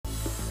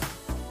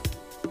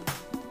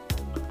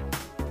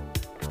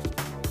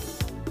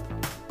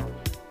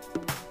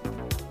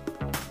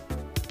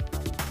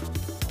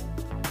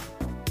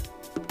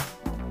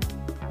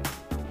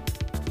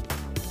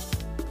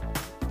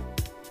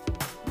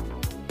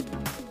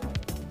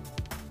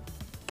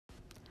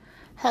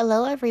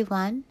Hello,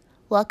 everyone.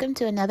 Welcome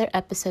to another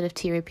episode of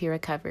TRP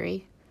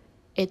Recovery.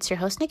 It's your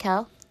host,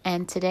 Nikel,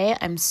 and today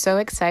I'm so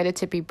excited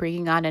to be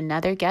bringing on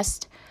another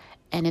guest,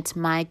 and it's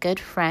my good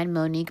friend,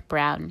 Monique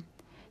Brown.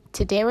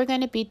 Today, we're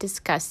going to be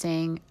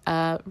discussing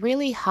a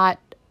really hot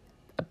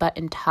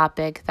button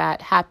topic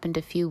that happened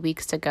a few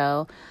weeks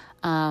ago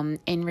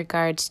in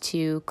regards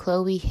to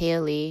Chloe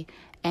Haley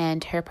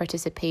and her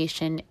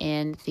participation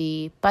in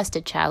the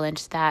Busted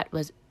Challenge that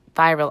was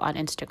viral on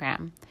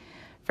Instagram.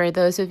 For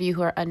those of you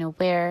who are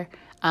unaware,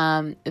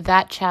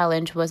 that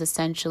challenge was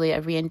essentially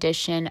a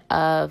rendition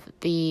of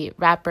the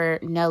rapper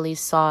Nelly's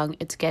song,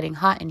 It's Getting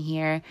Hot in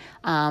Here,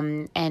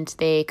 and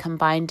they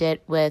combined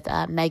it with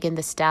Megan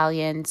Thee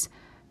Stallion's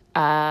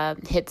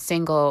hit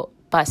single,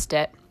 Bust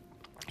It.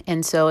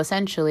 And so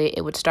essentially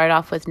it would start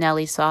off with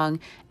Nelly's song,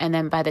 and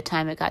then by the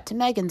time it got to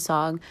Megan's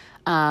song,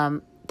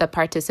 the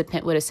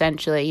participant would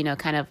essentially,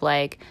 kind of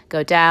like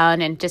go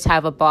down and just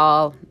have a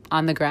ball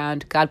on the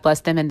ground. God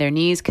bless them and their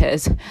knees,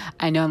 because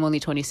I know I'm only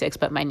 26,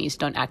 but my knees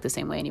don't act the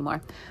same way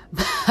anymore.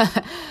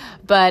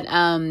 But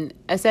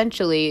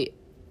essentially,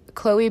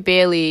 Chloe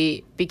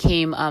Bailey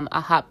became a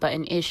hot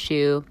button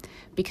issue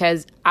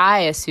because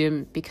I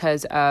assume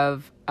because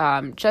of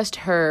just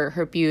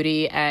her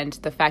beauty and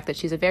the fact that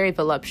she's a very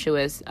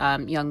voluptuous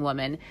young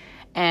woman.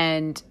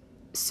 And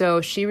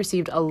so she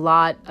received a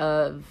lot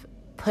of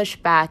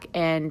pushback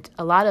and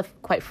a lot of,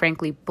 quite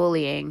frankly,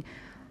 bullying,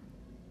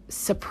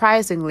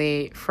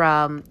 surprisingly,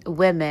 from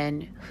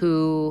women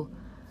who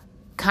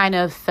kind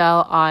of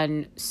fell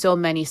on so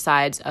many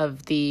sides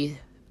of the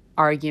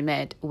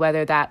argument,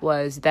 whether that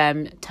was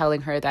them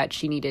telling her that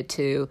she needed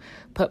to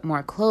put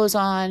more clothes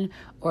on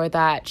or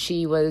that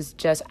she was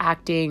just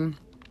acting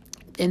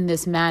in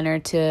this manner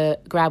to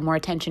grab more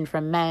attention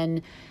from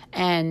men.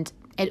 And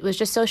it was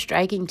just so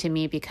striking to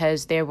me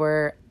because there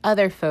were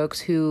other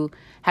folks who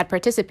had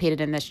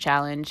participated in this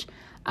challenge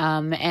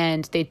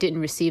and they didn't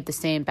receive the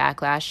same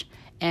backlash.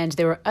 And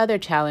there were other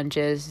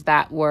challenges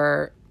that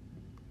were,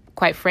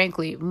 quite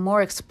frankly,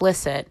 more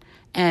explicit.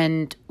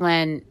 And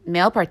when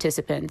male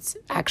participants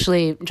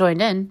actually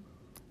joined in,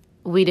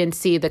 we didn't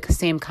see the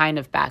same kind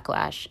of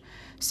backlash.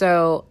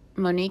 So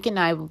Monique and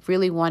I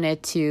really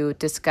wanted to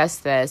discuss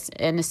this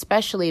and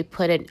especially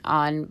put it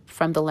on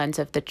from the lens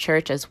of the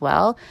church as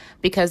well,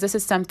 because this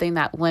is something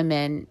that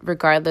women,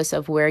 regardless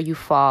of where you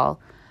fall,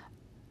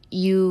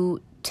 you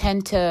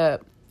tend to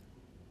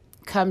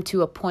come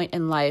to a point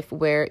in life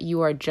where you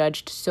are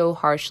judged so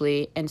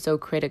harshly and so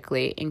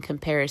critically in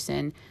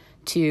comparison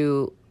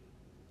to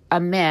a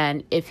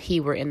man if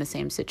he were in the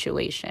same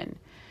situation.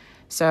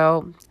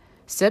 So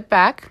sit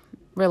back,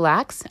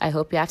 relax. I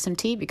hope you have some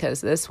tea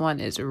because this one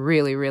is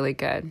really, really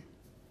good.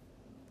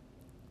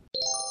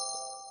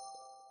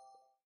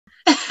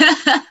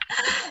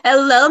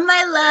 Hello,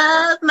 my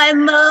love, my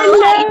Mo.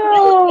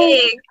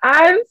 Hello.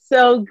 I'm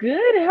so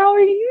good. How are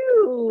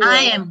you?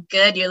 I am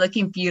good. You're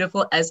looking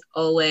beautiful as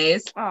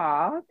always.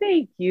 Aw,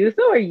 thank you.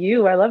 So are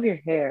you. I love your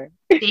hair.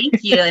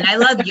 Thank you. And I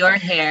love your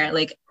hair.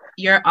 Like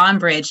your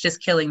ombre,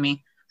 just killing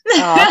me.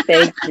 Oh,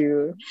 thank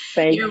you.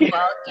 You're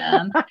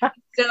welcome.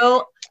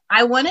 So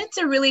I wanted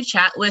to really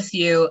chat with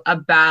you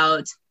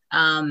about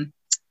the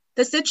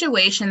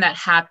situation that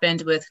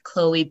happened with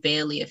Chloe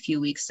Bailey a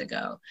few weeks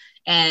ago,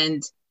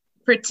 and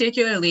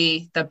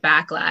particularly the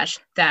backlash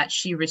that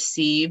she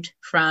received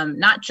from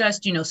not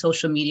just,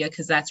 social media,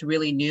 because that's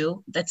really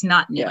new. That's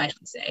not new, I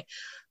should say,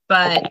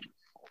 but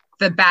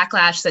the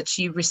backlash that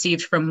she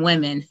received from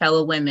women,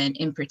 fellow women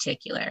in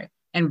particular,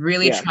 and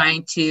really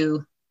trying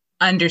to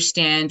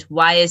understand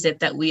why is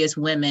it that we as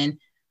women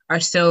are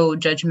so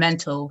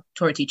judgmental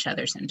towards each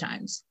other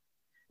sometimes.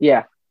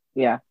 Yeah.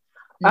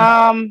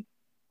 Mm-hmm.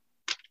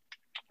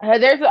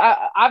 There's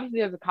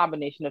a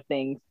combination of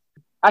things.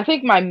 I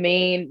think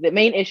the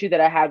main issue that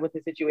I had with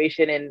the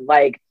situation and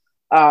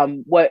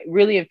what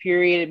really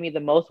infuriated me the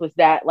most was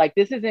that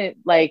this isn't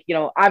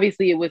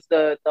obviously it was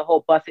the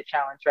whole Busted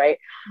Challenge, right?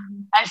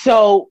 Mm-hmm. And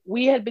so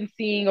we had been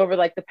seeing over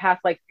the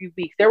past few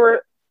weeks, there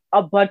were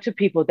a bunch of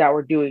people that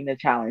were doing the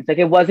challenge.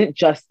 It wasn't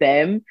just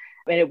them,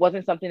 and it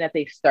wasn't something that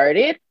they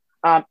started.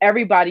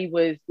 Everybody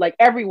was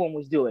everyone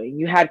was doing.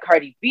 You had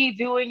Cardi B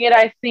doing it,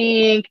 I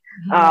think.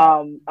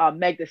 Mm-hmm.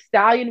 Meg Thee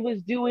Stallion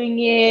was doing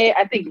it.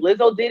 I think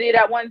Lizzo did it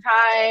at one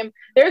time.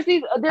 There's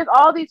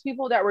all these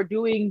people that were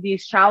doing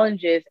these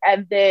challenges,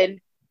 and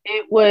then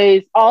it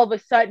was all of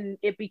a sudden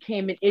it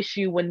became an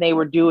issue when they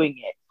were doing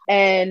it.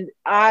 And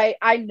I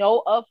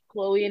know of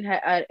Chloe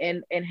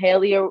and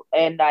Haley,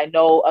 and I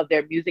know of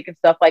their music and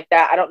stuff like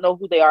that. I don't know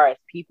who they are as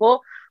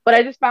people, but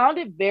I just found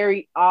it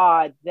very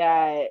odd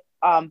that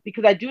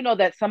because I do know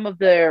that some of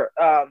their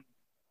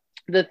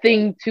the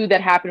thing too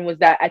that happened was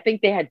that I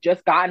think they had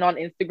just gotten on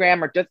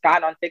Instagram or just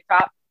gotten on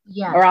TikTok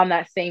around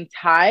that same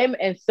time,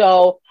 and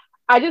so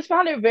I just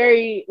found it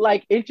very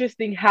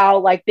interesting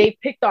how they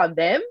picked on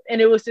them,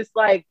 and it was just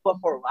but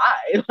for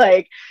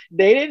why?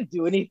 They didn't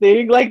do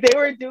anything. They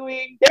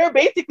were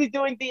basically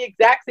doing the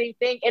exact same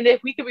thing. And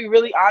if we could be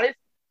really honest,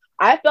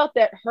 I felt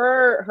that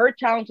her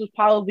challenge was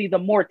probably the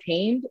more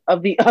tamed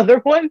of the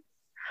other ones.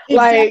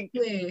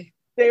 Exactly.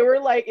 They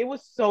were like, it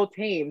was so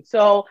tame.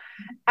 So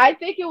I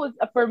think it was,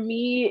 for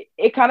me,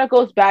 it kind of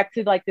goes back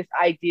to like this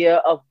idea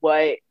of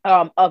what,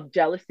 of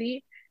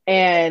jealousy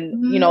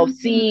and, you know,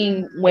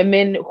 seeing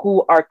women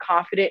who are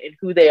confident in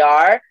who they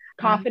are,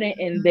 confident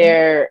in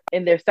their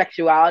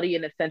sexuality,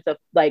 in the sense of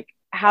like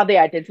how they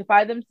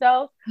identify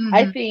themselves.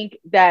 I think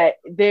that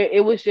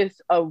it was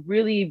just a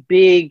really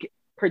big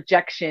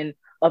projection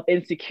of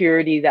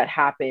insecurity that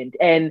happened.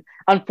 And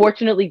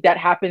unfortunately, that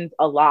happens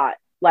a lot.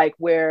 Like,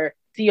 where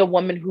see a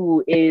woman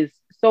who is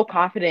so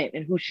confident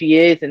in who she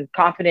is and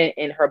confident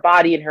in her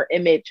body and her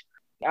image.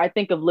 I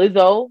think of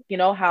Lizzo, you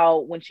know,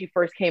 how when she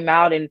first came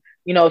out and,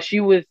 you know, she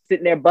was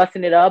sitting there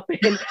busting it up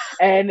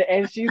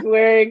and she's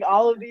wearing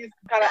all of these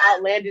kind of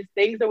outlandish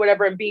things or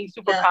whatever and being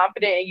super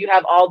confident. And you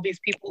have all these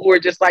people who are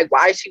just like,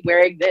 why is she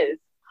wearing this?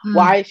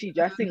 Why is she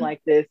dressing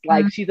like this?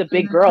 Like, she's a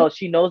big girl.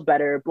 She knows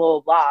better, blah,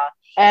 blah, blah.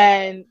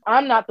 And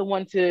I'm not the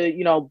one to,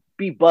 you know,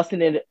 be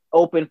busting it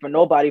open for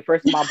nobody.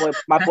 First,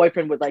 my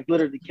boyfriend would like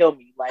literally kill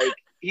me. Like,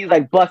 he's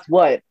like, bust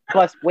what?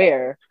 Bust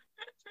where?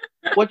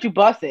 What you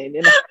busting?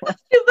 And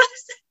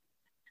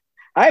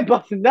I ain't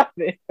busting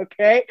nothing,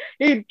 okay?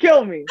 He'd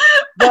kill me.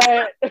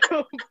 But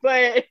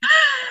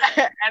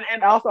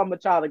and also I'm a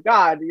child of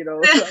God, you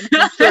know. So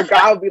I'm sure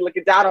God would be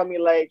looking down on me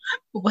like,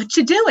 what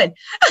you doing?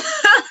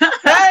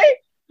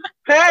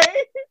 hey,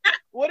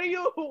 what are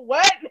you,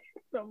 what?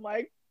 So I'm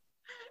like,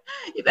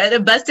 you better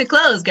bust it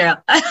closed,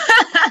 girl.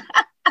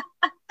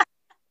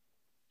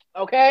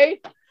 Okay.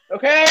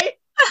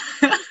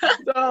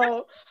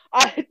 So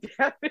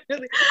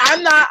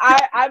I'm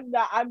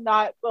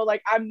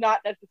not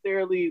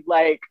necessarily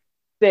like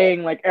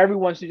saying like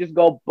everyone should just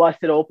go bust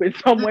it open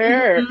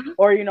somewhere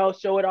or, you know,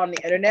 show it on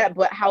the internet.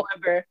 But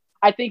however,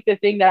 I think the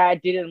thing that I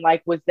didn't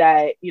like was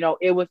that, you know,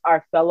 it was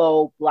our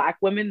fellow Black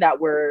women that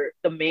were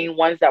the main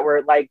ones that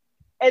were like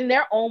in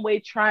their own way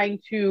trying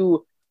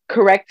to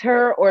correct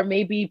her or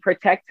maybe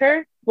protect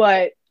her.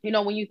 But, you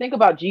know, when you think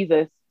about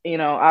Jesus, you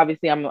know,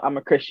 obviously I'm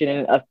a Christian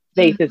and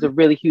faith is a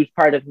really huge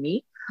part of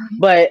me.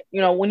 But,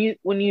 you know,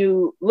 when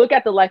you look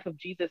at the life of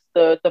Jesus,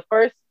 the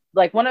first,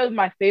 like, one of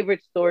my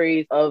favorite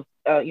stories of,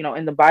 you know,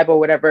 in the Bible or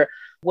whatever,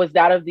 was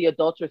that of the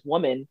adulterous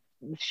woman.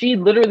 She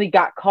literally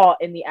got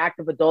caught in the act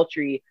of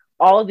adultery.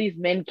 All of these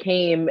men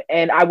came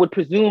and I would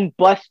presume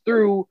bust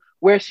through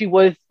where she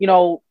was, you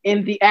know,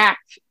 in the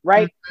act,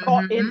 right?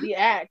 Caught in the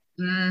act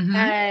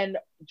and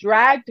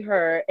dragged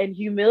her and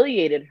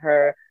humiliated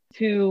her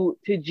to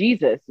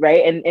Jesus,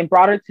 right? And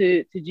brought her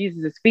to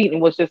Jesus's feet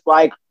and was just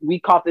like, we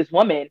caught this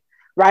woman,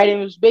 right?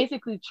 And it was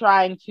basically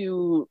trying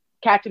to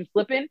catch him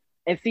slipping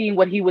and seeing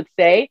what he would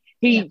say.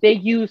 They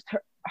used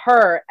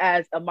her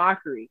as a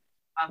mockery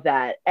of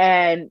that.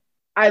 And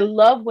I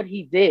love what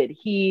he did.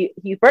 He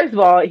first of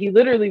all, he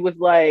literally was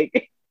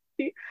like,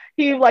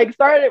 he like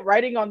started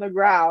writing on the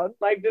ground,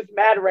 like this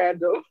mad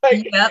random.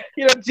 Like,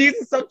 you know,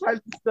 Jesus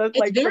sometimes does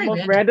like the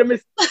most random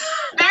is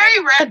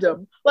very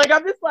random. Like,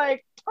 I'm just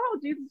like, oh,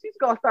 Jesus, she's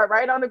gonna start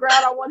writing on the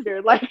ground. I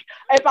wonder, like,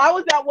 if I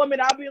was that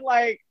woman, I'd be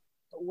like,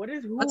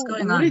 what's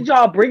going on? Who did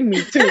y'all bring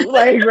me to?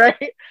 Like,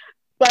 right?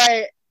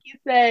 But he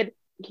said,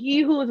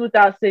 he who is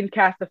without sin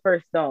cast the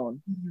first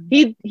stone.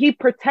 He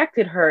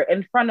protected her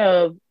in front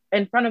of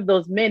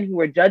those men who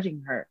were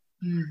judging her.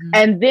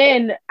 And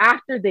then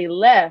after they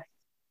left,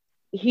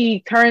 he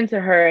turned to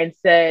her and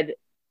said,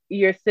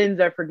 your sins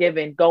are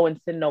forgiven, go and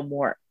sin no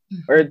more.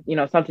 Or, you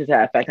know, something to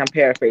that effect. I'm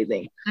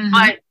paraphrasing.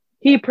 But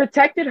he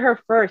protected her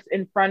first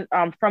in front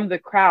from the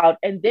crowd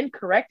and then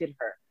corrected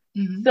her.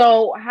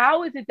 So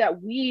how is it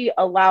that we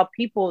allow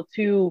people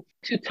to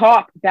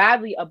talk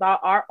badly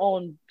about our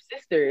own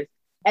sisters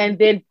and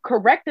then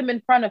correct them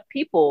in front of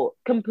people?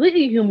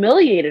 Completely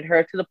humiliated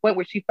her to the point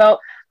where she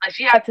felt like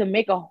she had to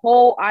make a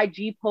whole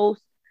IG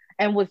post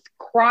and was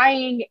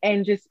crying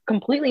and just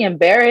completely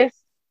embarrassed.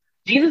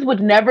 Jesus would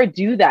never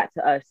do that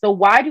to us. So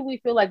why do we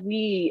feel like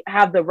we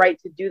have the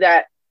right to do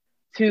that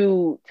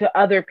to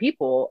other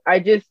people?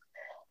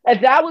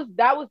 That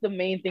was the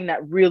main thing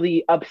that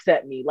really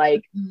upset me.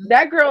 Like,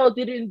 that girl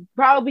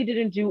probably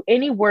didn't do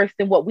any worse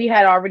than what we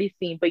had already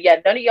seen, but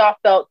yet none of y'all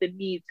felt the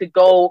need to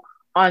go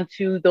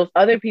onto those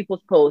other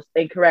people's posts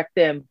and correct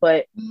them.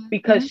 But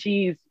because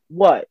she's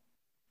what?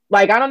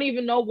 Like, I don't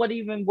even know what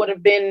even would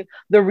have been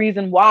the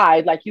reason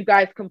why. Like, you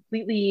guys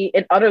completely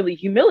and utterly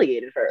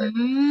humiliated her.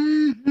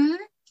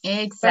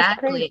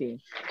 Exactly.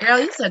 Girl,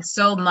 you said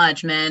so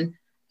much, man.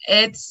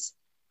 It's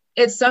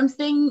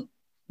something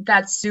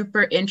that's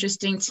super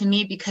interesting to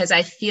me because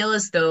I feel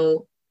as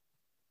though,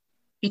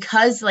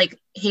 because like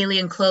Hailey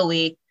and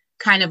Chloe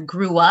kind of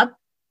grew up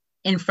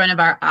in front of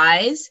our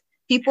eyes,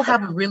 people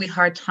have a really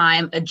hard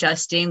time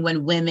adjusting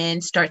when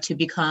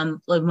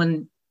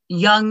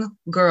young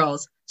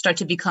girls start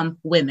to become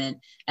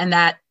women, and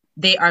that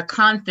they are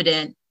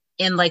confident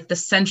in like the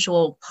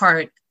sensual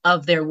part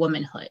of their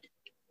womanhood.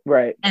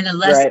 Right. And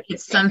unless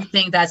it's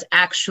something that's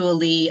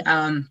actually,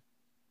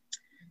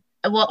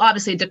 well,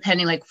 obviously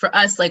depending, like for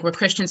us, like we're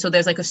Christians, so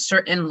there's like a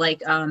certain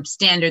like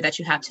standard that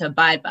you have to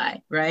abide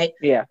by, right?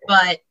 Yeah.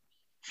 But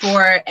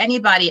for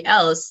anybody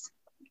else,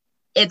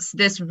 it's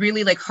this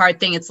really like hard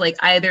thing. It's like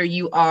either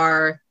you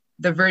are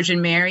the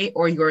Virgin Mary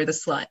or you're the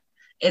slut.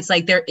 It's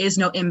like there is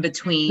no in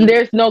between.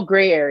 There's no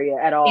gray area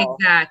at all.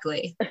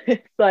 Exactly.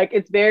 It's like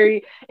it's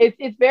very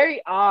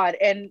odd,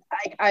 and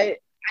I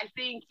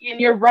think, and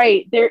you're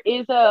right, there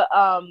is a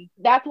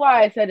that's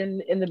why I said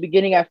in the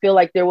beginning, I feel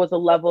like there was a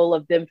level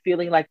of them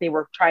feeling like they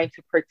were trying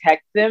to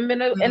protect them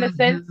in a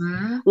sense,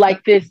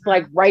 like this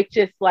like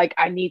righteous, like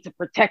I need to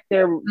protect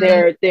their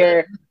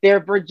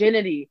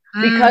virginity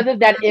because of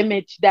that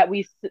image that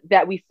we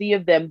see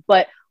of them.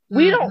 But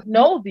we don't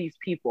know these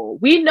people.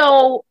 We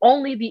know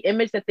only the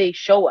image that they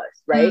show us,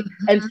 right?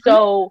 And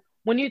so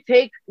when you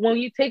take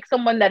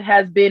someone that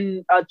has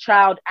been a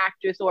child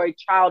actress or a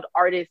child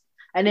artist,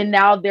 and then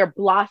now they're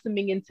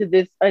blossoming into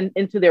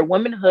their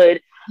womanhood,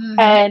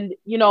 and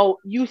you know,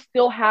 you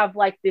still have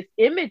like this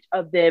image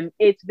of them.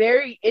 It's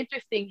very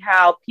interesting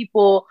how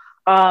people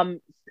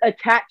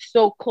attach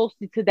so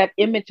closely to that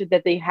image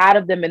that they had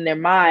of them in their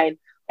mind,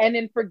 and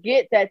then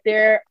forget that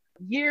they're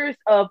years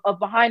of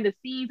behind the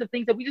scenes of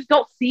things that we just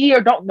don't see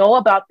or don't know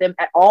about them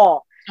at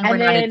all. And we're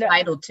not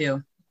entitled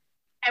to.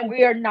 And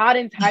we are not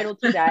entitled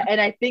to that. And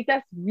I think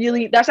that's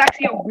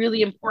actually a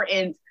really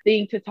important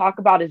thing to talk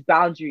about, is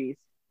boundaries.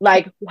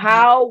 Like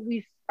how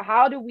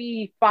do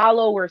we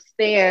follow or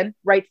stand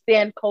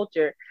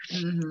culture?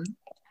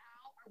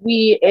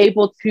 We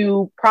able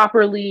to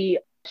properly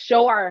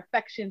show our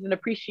affections and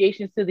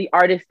appreciations to the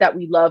artists that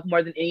we love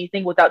more than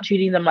anything without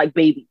treating them like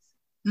babies.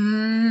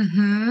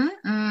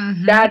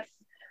 That's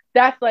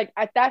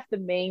the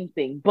main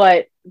thing.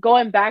 But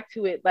going back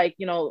to it, like,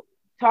 you know,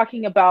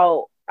 talking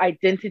about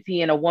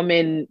identity and a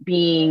woman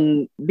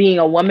being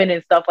a woman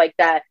and stuff like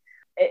that,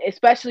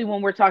 especially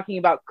when we're talking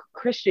about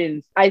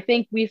Christians, I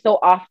think we so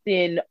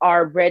often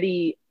are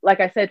ready, like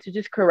I said, to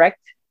just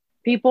correct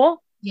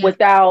people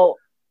without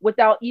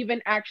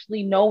even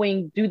actually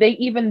knowing, do they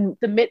even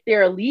submit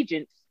their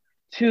allegiance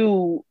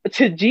to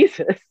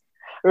Jesus,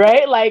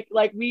 right? Like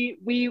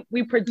we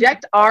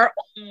project our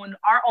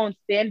own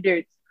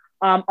standards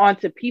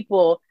onto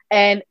people,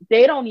 and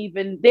they don't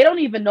even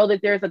know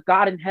that there's a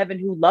God in heaven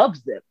who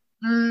loves them.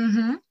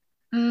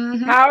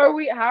 How are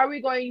we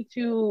going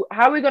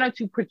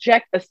to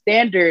project a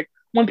standard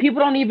when people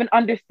don't even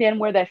understand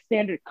where that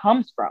standard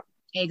comes from?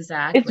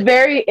 Exactly.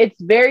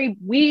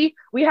 We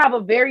have a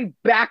very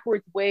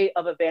backwards way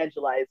of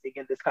evangelizing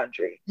in this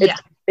country.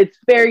 It's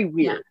very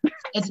weird.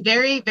 It's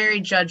very,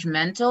 very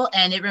judgmental,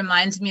 and it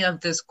reminds me of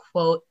this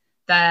quote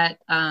that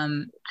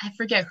I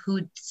forget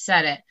who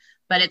said it,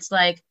 but it's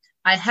like,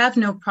 I have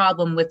no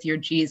problem with your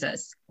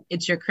Jesus.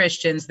 It's your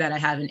Christians that I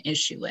have an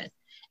issue with.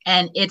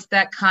 And it's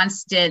that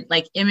constant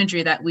like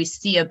imagery that we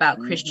see about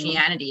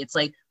Christianity. It's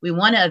like, we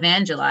want to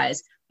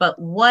evangelize, but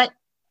what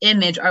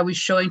image are we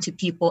showing to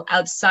people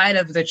outside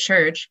of the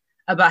church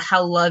about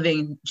how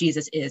loving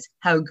Jesus is,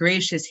 how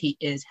gracious he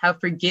is, how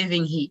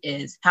forgiving he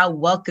is, how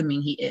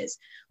welcoming he is?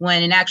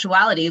 When in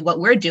actuality, what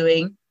we're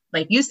doing,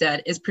 like you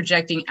said, is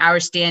projecting our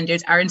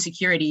standards, our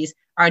insecurities,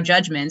 our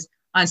judgments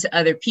onto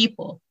other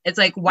people. It's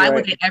like, why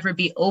would they ever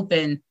be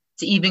open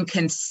to even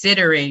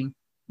considering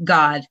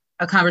God,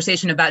 a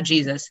conversation about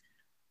Jesus,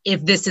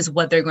 if this is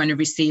what they're going to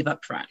receive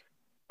up front?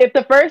 If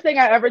the first thing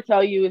I ever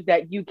tell you is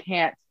that you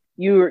can't,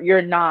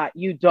 you're not,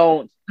 you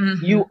don't,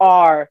 you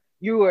are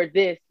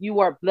this, you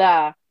are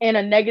blah, in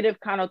a negative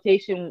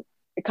connotation,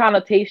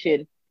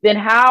 then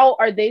how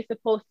are they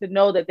supposed to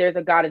know that there's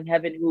a God in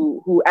heaven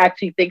who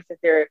actually thinks that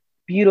they're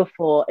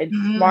beautiful and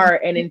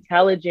smart and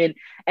intelligent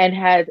and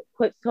has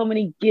put so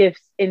many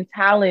gifts and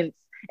talents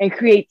and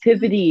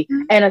creativity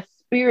and a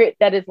spirit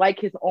that is like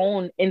his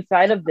own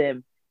inside of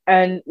them,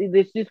 and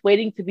it's just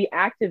waiting to be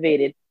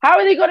activated? How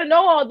are they going to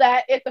know all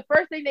that if the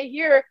first thing they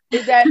hear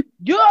is that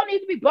you don't need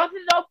to be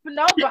busting it up for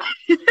nobody?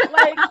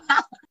 Like,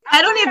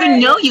 I don't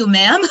even know you,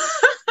 ma'am.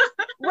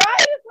 Right?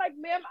 It's like,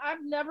 ma'am,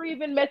 I've never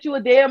even met you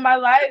a day in my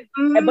life,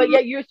 but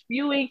yet you're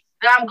spewing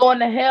that I'm going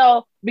to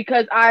hell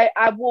because I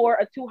wore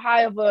a too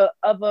high of a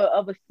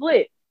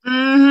slit.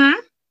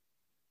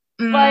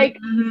 Like,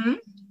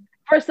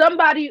 for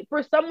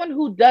someone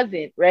who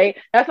doesn't, right?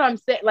 That's what I'm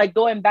saying. Like,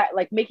 going back,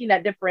 like making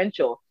that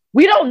differential.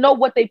 We don't know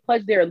what they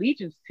pledge their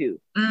allegiance to.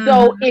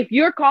 So if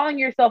you're calling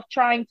yourself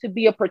trying to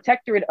be a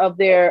protectorate of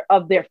their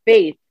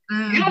faith,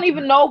 you don't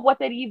even know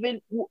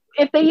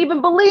if they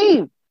even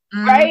believe,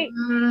 right?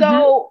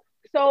 So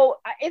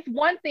it's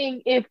one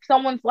thing if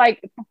someone's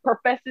like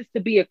professes to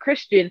be a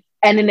Christian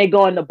and then they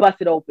go and bust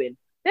it open.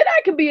 Then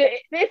that could be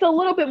it's a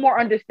little bit more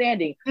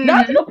understanding.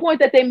 Not to the point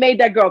that they made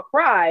that girl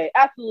cry.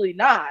 Absolutely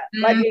not.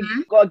 Like,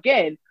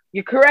 again,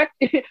 you correct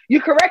it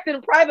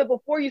in private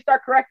before you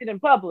start correcting in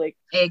public.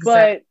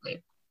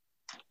 Exactly.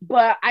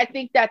 But I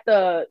think that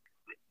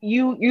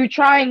you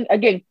trying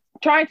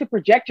to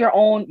project your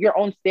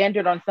own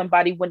standard on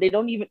somebody when they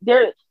don't even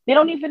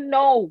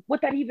know what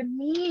that even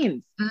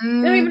means. They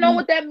don't even know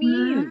what that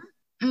means.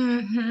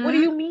 What do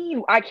you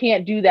mean I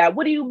can't do that?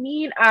 What do you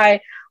mean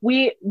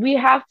we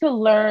have to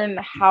learn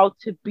how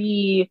to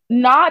be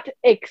not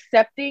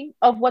accepting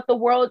of what the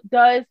world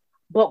does,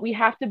 but we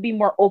have to be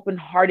more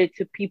open-hearted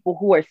to people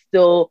who are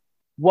still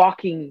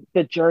walking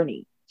the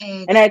journey.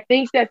 And I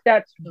think that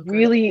that's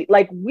really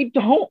like, we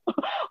don't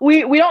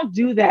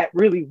do that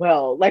really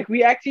well. Like,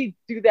 we actually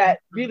do that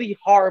really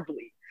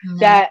horribly. Mm-hmm.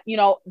 That, you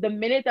know, the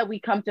minute that we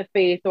come to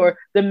faith, or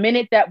the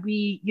minute that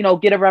we, you know,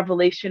 get a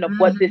revelation of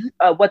what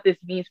this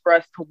means for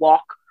us to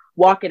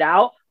walk it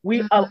out,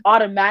 we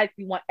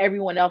automatically want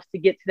everyone else to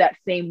get to that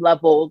same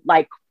level,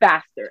 like,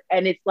 faster.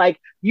 And it's like,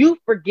 you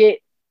forget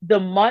the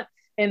months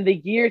and the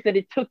years that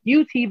it took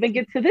you to even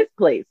get to this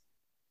place.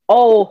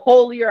 Oh,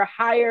 holier,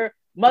 higher,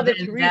 Mother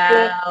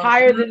Teresa,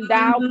 higher than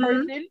thou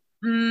person.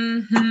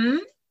 Mm-hmm.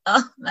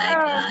 Oh my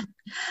God.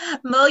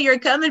 Mo, you're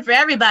coming for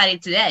everybody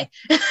today.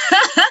 And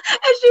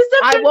she's so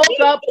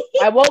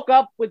I woke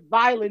up with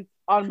violence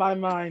on my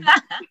mind.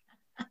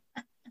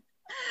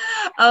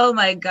 Oh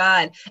my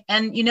God.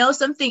 And you know,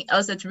 something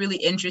else that's really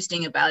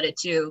interesting about it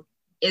too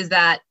is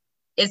that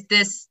it's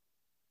this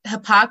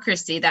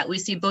hypocrisy that we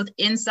see both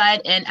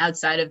inside and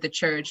outside of the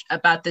church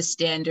about the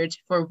standards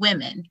for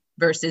women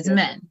versus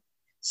men.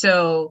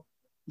 So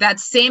that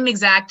same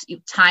exact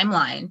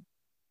timeline,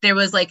 there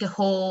was like a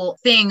whole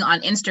thing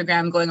on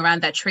Instagram going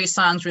around that Trey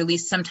Songz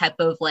released some type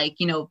of, like,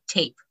 you know,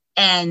 tape,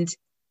 and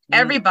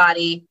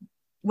everybody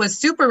was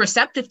super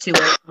receptive to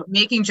it,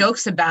 making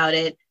jokes about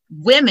it.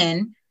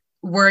 Women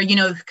were, you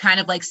know, kind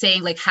of like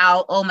saying like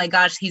how, oh my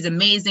gosh, he's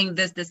amazing,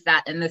 this,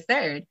 that, and the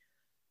third.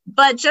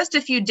 But just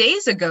a few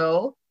days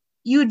ago,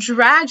 you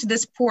dragged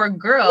this poor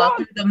girl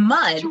through the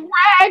mud.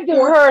 Dragged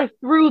her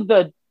through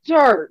the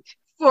dirt.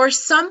 For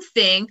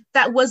something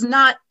that was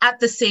not at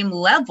the same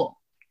level.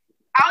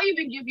 I'll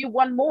even give you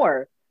one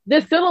more.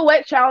 The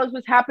silhouette challenge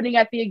was happening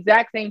at the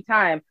exact same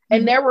time.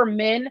 And there were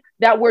men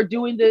that were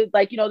doing the,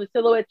 like, you know, the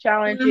silhouette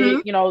challenge,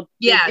 it, you know,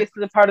 it gets to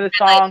the part of the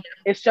song,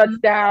 it shuts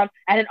down.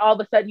 And then all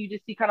of a sudden you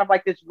just see kind of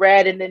like this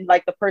red, and then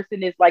like the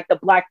person is like the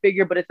black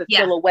figure, but it's a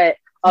silhouette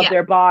of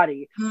their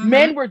body.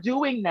 Men were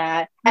doing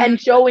that and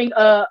showing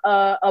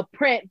a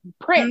print.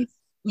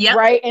 Yep.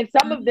 Right. And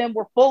some of them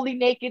were fully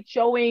naked,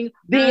 showing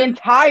the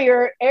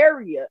entire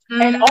area.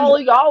 And all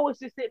of y'all was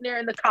just sitting there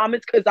in the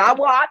comments, because I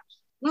watch.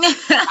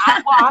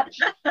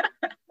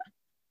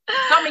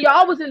 Some of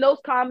y'all was in those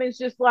comments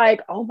just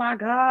like, oh my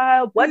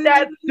God, what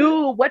that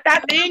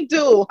thing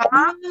do?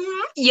 Huh?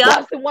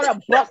 Bustin' want to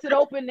bust it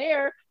open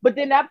there. But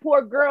then that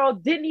poor girl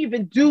didn't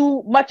even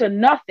do much of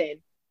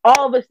nothing.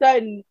 All of a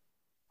sudden,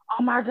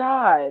 oh my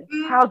God,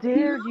 how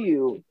dare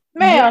you?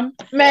 Ma'am.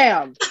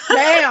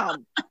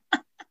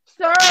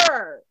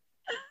 Sir.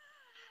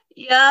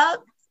 Yeah,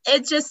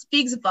 it just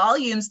speaks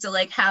volumes to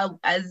like how,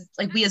 as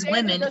like, we as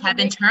women have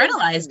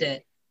internalized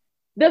it.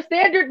 The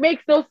standard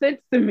makes no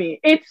sense to me.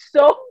 It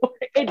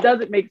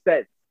doesn't make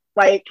sense.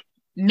 Like,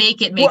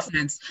 make it make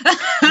sense.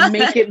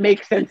 Make it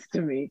make sense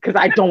to me, because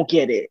I don't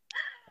get it.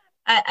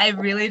 I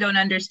really don't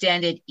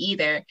understand it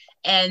either.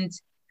 And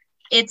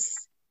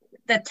it's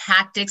the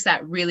tactics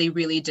that really,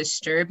 really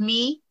disturb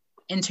me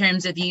in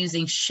terms of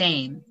using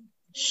shame.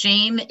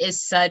 Shame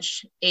is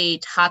such a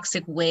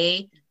toxic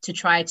way to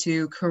try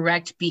to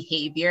correct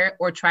behavior,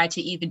 or try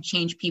to even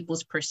change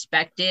people's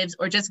perspectives,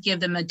 or just give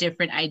them a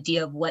different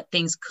idea of what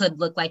things could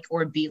look like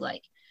or be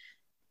like.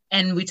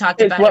 And we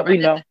talked about it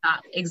right at the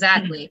top.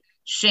 Exactly.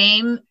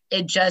 Shame,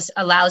 it just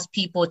allows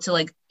people to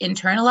like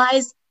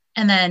internalize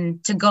and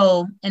then to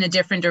go in a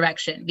different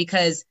direction,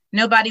 because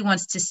nobody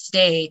wants to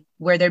stay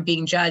where they're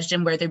being judged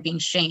and where they're being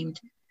shamed.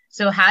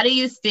 So how do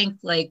you think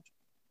like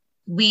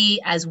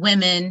we as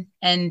women,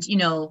 and, you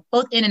know,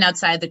 both in and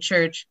outside the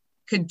church,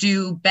 could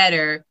do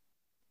better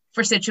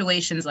for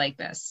situations like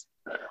this?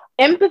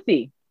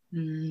 Empathy.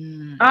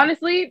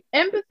 Honestly,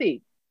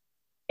 empathy.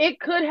 It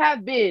could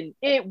have been,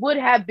 it would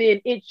have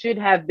been, it should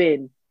have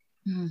been,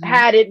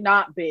 had it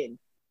not been,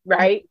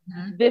 right?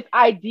 This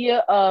idea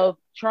of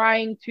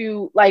trying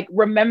to, like,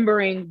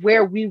 remembering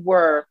where we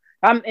were.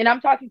 And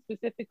I'm talking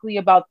specifically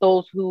about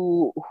those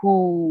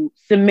who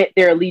submit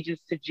their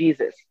allegiance to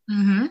Jesus.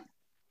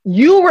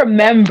 You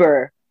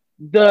remember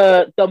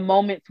the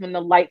moments when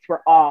the lights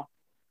were off,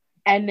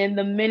 and then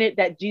the minute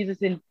that Jesus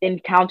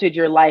encountered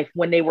your life,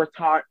 when they were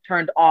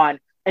turned on,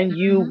 and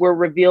you were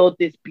revealed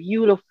this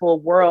beautiful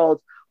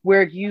world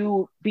where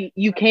you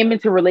came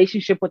into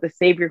relationship with a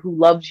Savior who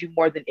loves you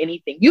more than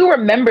anything. You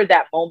remember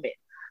that moment.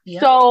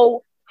 Yep.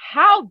 So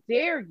how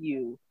dare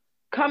you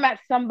come at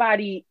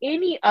somebody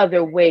any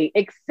other way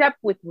except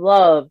with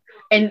love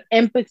and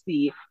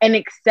empathy and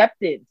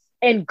acceptance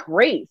and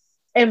grace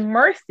and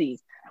mercy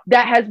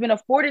that has been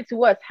afforded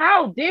to us?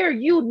 How dare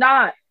you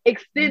not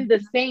extend the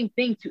same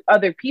thing to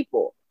other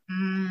people?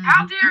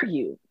 How dare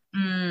you?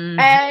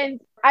 And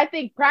I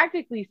think,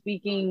 practically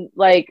speaking,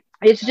 like,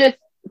 it's just,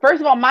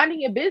 first of all,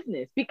 minding your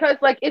business, because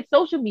like, it's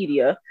social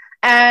media,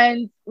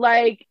 and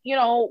like, you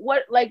know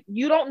what, like,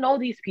 you don't know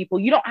these people,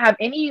 you don't have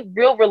any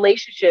real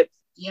relationships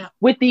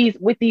with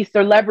these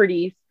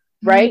celebrities,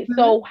 right?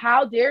 So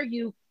how dare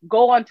you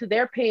go onto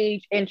their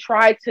page and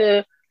try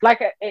to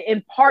like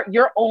impart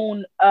your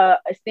own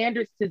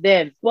standards to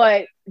them.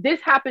 But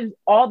this happens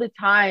all the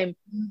time,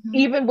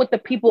 even with the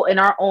people in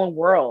our own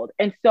world.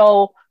 And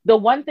so the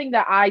one thing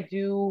that I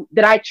do,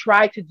 that I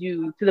try to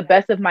do to the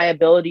best of my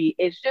ability,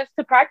 is just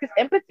to practice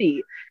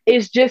empathy.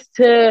 Is just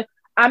to,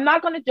 I'm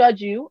not going to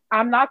judge you.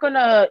 I'm not going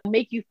to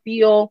make you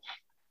feel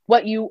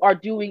what you are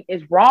doing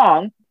is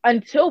wrong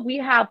until we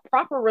have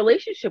proper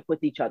relationship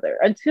with each other,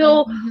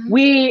 until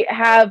we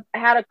have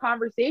had a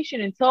conversation,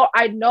 until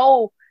I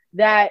know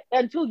that,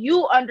 until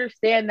you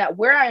understand that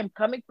where I am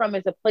coming from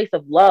is a place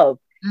of love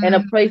and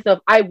a place of,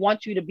 I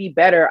want you to be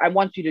better. I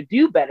want you to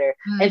do better.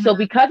 And so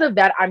because of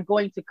that, I'm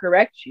going to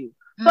correct you.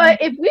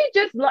 But if we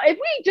just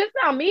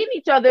now meet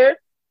each other,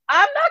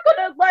 I'm not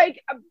going to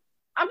like,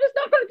 I'm just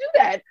not going to do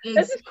that.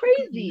 This is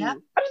crazy. Yeah.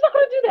 I'm just not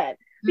going to do that.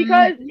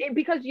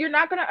 Because you're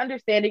not going to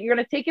understand it. You're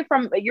going to take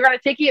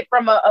it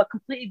from a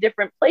completely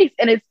different place,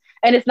 and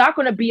it's not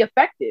going to be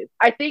effective.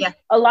 I think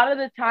a lot of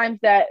the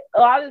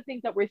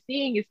things that we're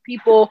seeing is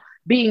people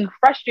being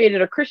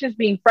frustrated, or Christians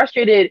being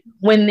frustrated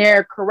when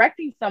they're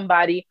correcting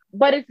somebody,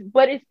 but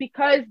it's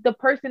because the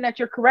person that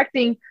you're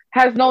correcting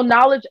has no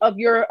knowledge of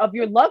your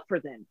love for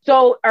them.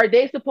 So are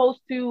they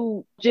supposed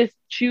to just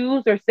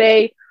choose or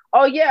say,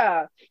 oh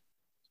yeah,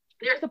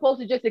 they're supposed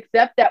to just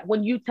accept that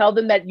when you tell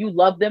them that you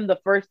love them the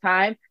first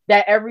time,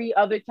 that every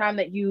other time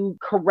that you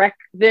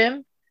correct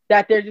them,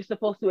 that they're just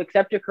supposed to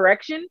accept your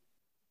correction?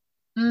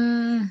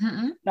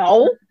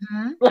 No,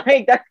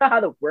 like that's not how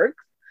that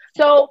works.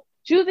 So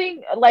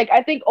choosing, like,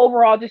 I think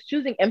overall, just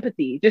choosing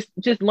empathy,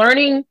 just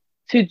learning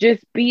to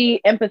just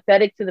be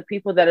empathetic to the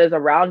people that is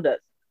around us.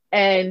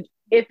 And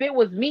if it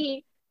was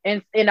me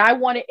and I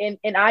wanted,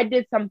 and I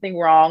did something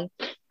wrong,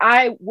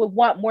 I would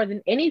want more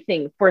than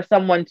anything for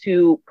someone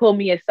to pull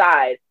me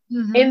aside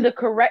in the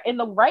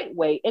right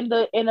way, in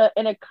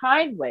a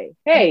kind way.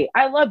 Hey,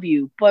 I love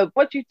you, but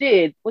what you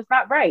did was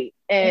not right,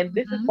 and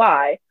this is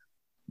why.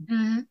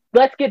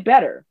 Let's get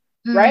better.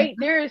 Right?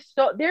 There is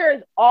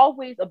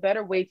always a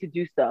better way to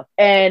do stuff.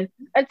 And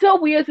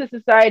until we as a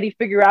society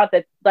figure out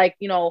that, like,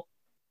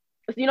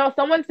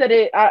 someone said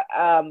it at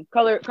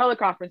color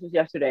conference was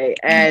yesterday,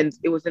 and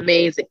it was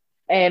amazing.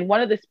 And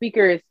one of the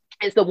speakers,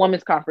 it's the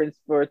women's conference,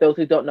 for those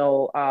who don't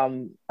know.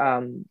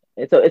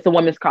 It's a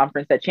women's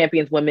conference that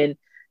champions women.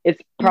 It's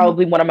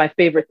probably one of my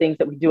favorite things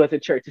that we do as a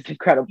church. It's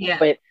incredible. Yeah.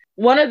 But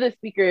one of the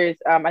speakers,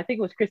 I think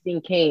it was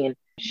Christine Kane,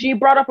 she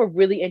brought up a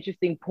really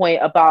interesting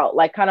point about,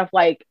 like, kind of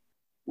like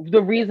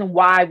the reason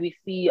why we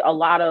see a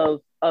lot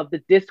of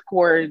the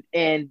discord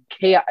and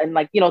chaos, and,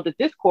 like, the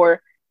discord,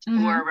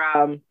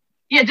 or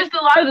just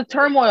a lot of the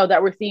turmoil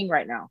that we're seeing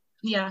right now.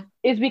 Yeah,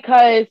 is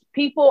because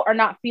people are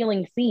not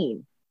feeling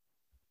seen.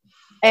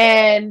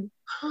 And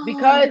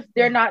because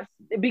they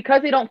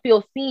don't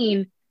feel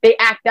seen, they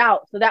act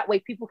out so that way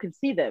people can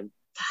see them.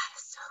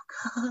 That's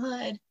so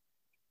good.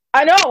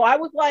 I know. I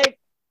was like,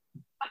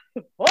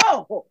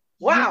 whoa,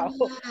 wow.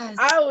 Yes.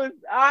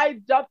 I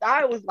jumped.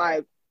 I was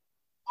like,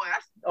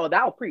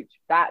 that'll preach.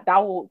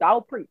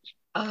 That'll preach.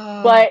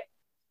 But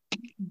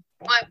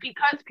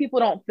because people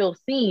don't feel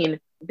seen,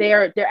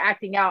 they're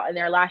acting out and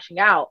they're lashing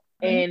out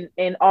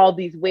in all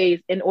these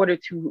ways in order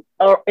to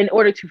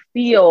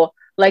feel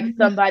like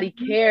somebody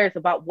cares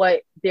about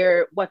what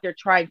they're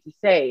trying to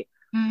say,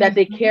 that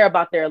they care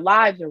about their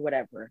lives or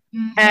whatever.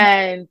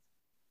 And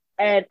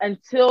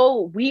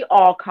until we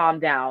all calm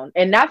down,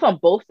 and that's on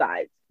both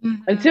sides,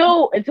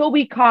 until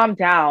we calm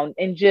down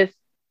and just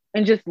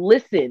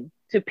listen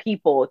to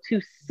people, to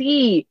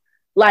see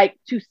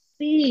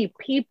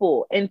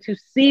people and to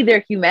see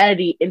their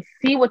humanity and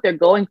see what they're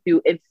going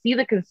through and see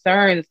the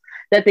concerns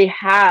that they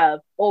have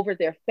over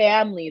their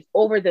families,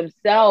 over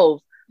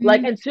themselves.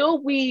 Like,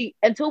 until we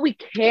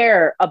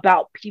care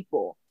about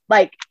people,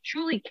 like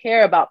truly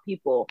care about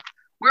people,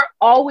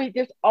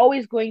 there's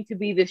always going to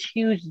be this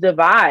huge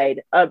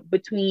divide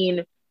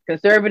between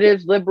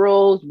conservatives,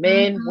 liberals,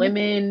 men,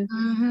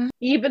 women,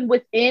 even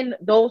within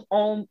those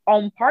own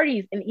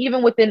parties, and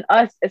even within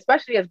us,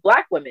 especially as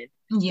Black women.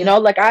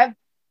 Like,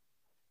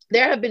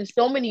 there have been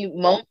so many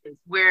moments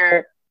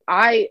where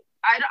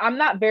I'm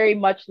not very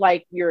much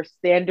like your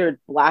standard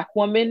Black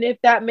woman, if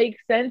that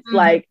makes sense.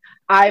 Like,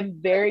 I'm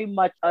very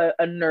much a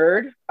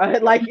nerd,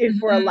 like,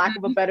 for a lack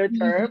of a better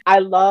term. I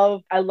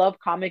love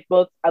comic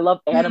books. I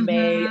love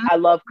anime. I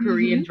love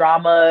Korean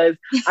dramas.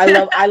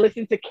 I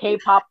listen to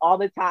K-pop all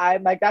the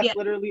time. Like, that's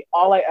literally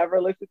all I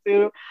ever listen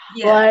to.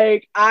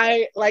 Like,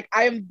 I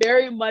am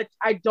very much,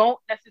 I don't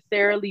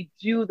necessarily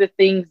do the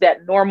things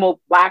that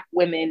normal Black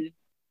women,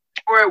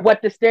 or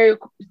what the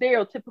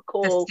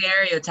stereotypical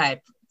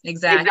stereotype.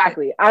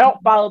 Exactly. I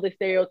don't follow the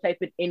stereotype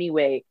in any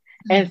way.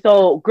 And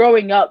so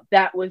growing up,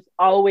 that was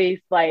always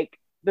like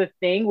the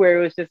thing where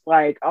it was just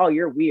like, oh,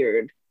 you're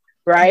weird,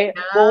 right?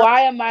 Well,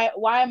 why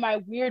am I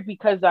weird?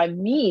 Because I'm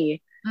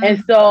me.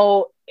 And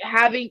so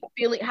having to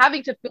feel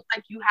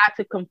like you had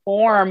to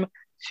conform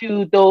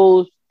to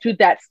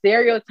that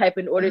stereotype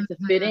in order to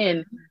fit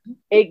in,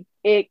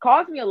 it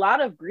caused me a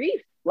lot of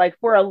grief, like,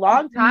 for a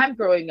long time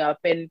growing up.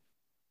 And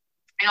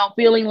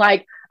feeling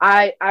like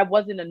I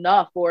wasn't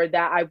enough, or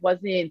that I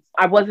wasn't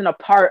a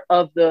part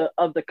of the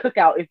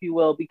cookout, if you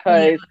will,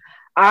 because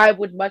I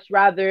would much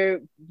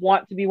rather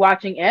want to be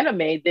watching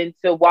anime than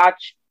to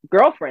watch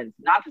Girlfriends.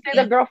 Not to say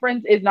that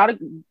Girlfriends is not a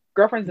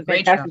Girlfriends is a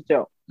fantastic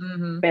show.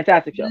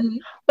 Fantastic show.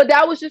 But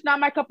that was just not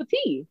my cup of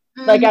tea,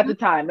 like at the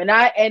time.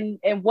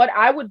 And what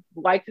I would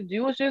like to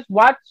do is just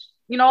watch,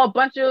 you know, a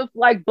bunch of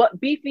like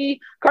beefy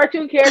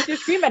cartoon characters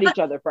scream at each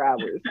other for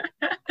hours.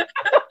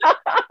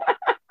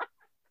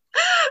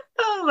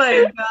 Oh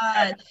my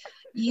God.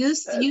 You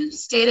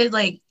stated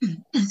like,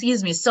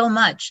 excuse me, so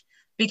much,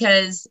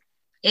 because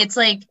it's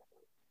like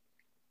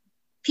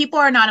people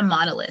are not a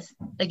monolith.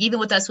 Like even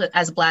with us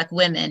as Black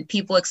women,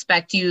 people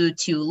expect you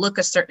to look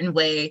a certain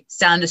way,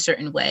 sound a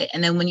certain way.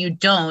 And then when you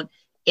don't,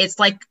 it's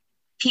like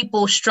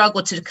people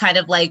struggle to kind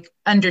of like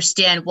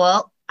understand,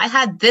 well, I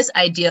had this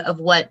idea of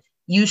what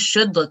you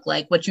should look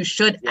like, what you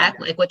should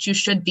act like, what you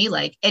should be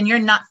like, and you're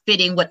not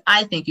fitting what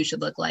I think you should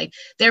look like.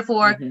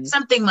 Therefore,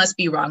 something must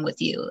be wrong with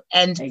you.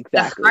 And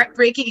the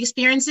heartbreaking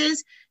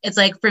experiences, it's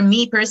like, for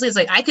me personally, it's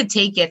like I could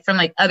take it from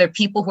like other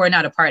people who are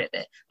not a part of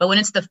it. But when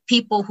it's the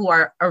people who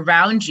are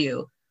around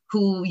you,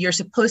 who you're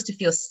supposed to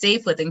feel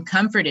safe with and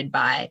comforted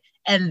by,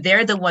 and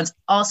they're the ones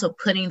also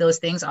putting those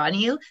things on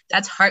you,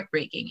 that's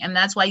heartbreaking. And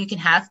that's why you can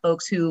have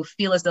folks who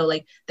feel as though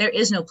like, there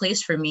is no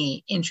place for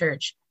me in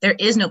church. There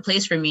is no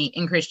place for me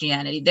in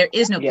Christianity. There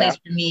is no place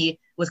for me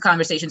with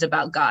conversations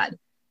about God.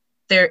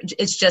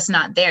 It's just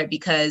not there,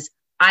 because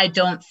I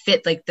don't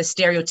fit like the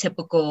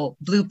stereotypical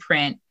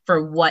blueprint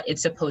for what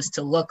it's supposed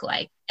to look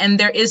like. And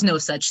there is no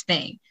such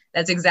thing.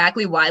 That's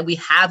exactly why we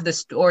have the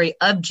story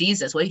of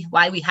Jesus,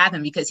 why we have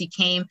him, because he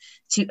came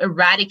to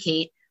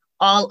eradicate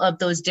all of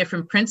those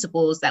different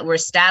principles that were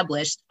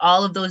established,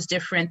 all of those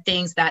different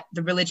things that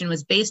the religion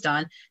was based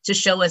on, to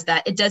show us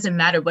that it doesn't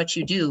matter what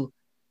you do.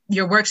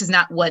 Your works is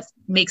not what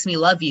makes me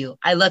love you.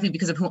 I love you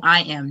because of who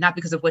I am, not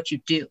because of what you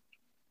do.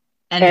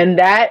 And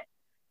that,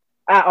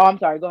 I'm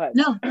sorry, go ahead.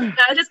 No, I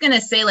was just going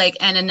to say like,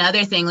 and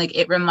another thing, like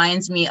it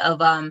reminds me of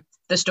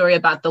the story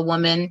about the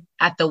woman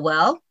at the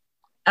well,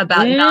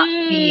 about not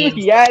being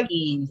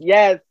seen.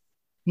 Yes.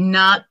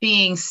 Not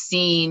being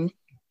seen.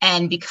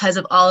 And because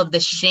of all of the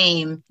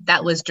shame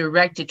that was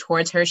directed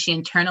towards her, she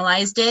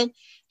internalized it.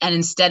 And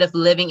instead of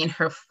living in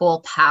her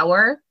full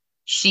power,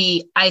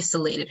 she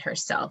isolated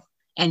herself.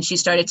 And she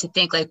started to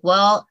think like,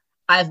 well,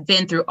 I've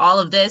been through all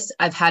of this.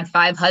 I've had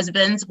 5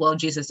 husbands. Well,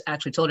 Jesus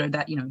actually told her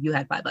that, you know, you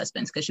had 5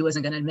 husbands, because she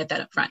wasn't going to admit that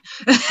up front.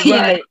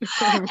 Right.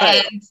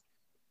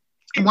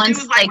 And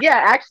once like,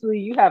 yeah, actually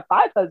you have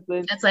 5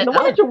 husbands. It's like, the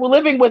one that you're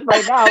living with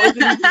right now isn't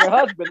even your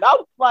husband. I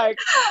was like,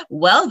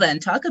 well then,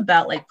 talk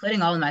about like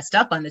putting all of my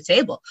stuff on the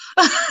table.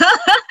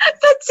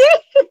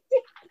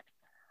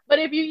 But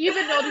if you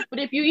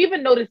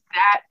even notice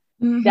that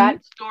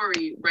that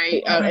story,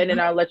 right? And then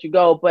I'll let you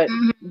go. But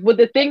with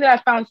the thing that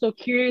I found so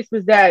curious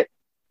was that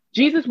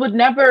Jesus would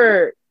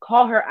never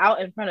call her out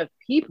in front of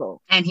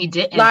people. And he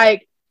didn't.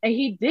 And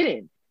he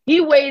didn't. He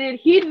waited.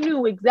 He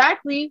knew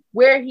exactly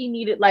where he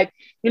needed, like,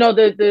 you know,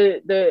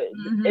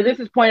 and this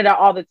is pointed out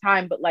all the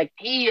time, but like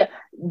he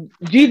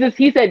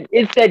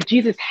said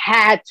Jesus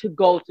had to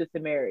go to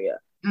Samaria.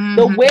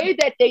 The way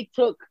that they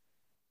took,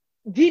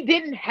 he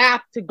didn't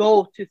have to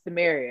go to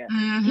Samaria.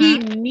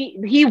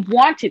 He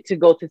wanted to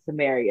go to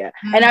Samaria.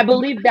 And I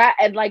believe that,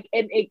 and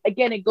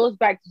it goes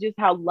back to just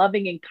how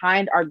loving and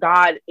kind our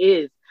God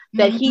is,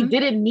 that he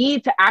didn't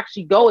need to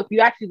actually go. If you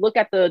actually look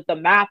at the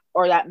map,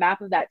 or that map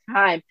of that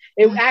time,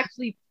 it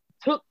actually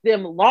took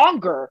them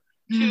longer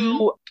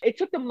to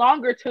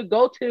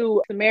go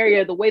to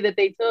Samaria the way that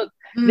they took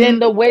than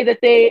the way that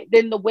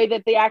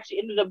they actually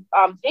ended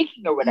up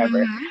taking, or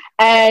whatever.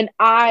 And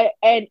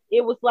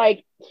it was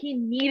like he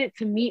needed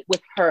to meet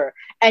with her,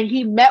 and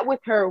he met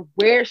with her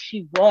where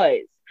she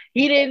was.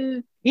 He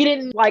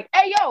didn't like,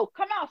 hey yo,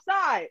 come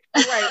outside,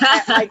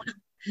 right? Like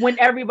when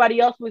everybody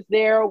else was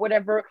there or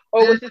whatever,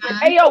 or was just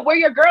like, hey yo, where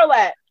your girl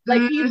at?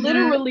 Like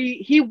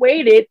he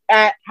waited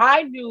at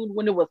high noon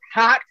when it was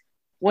hot,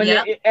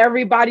 when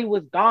everybody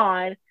was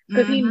gone,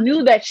 because he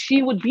knew that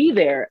she would be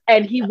there,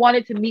 and he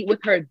wanted to meet with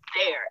her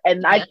there.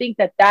 And I think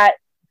that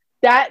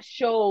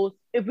shows,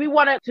 if we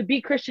want to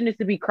be Christian, is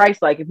to be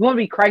Christ-like. If we want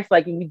to be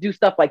Christ-like and we do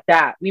stuff like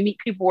that, we meet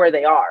people where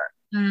they are.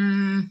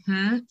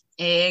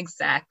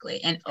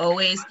 Exactly. And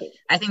always,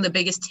 I think the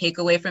biggest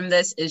takeaway from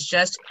this is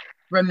just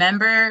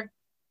remember,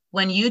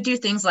 when you do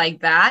things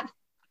like that,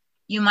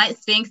 you might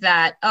think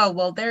that, oh,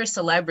 well, they're a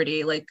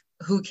celebrity, like,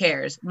 who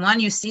cares? One,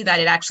 you see that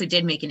it actually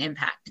did make an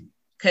impact,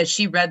 because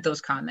she read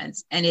those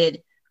comments, and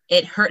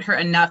it hurt her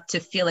enough to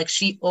feel like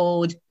she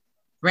owed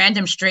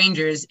random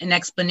strangers an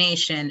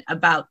explanation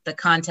about the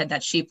content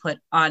that she put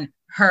on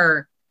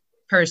her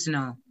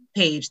personal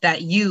page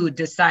that you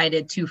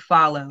decided to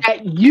follow.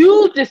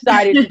 You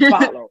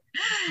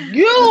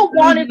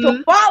wanted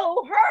to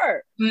follow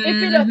her. If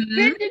it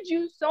offended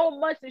you so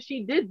much that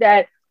she did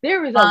that,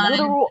 there is a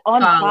literal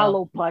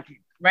unfollow button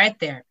right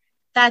there.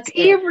 That's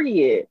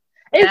period.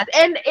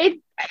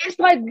 It's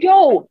like,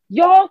 yo,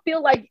 y'all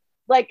feel like,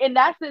 and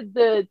that's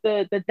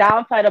the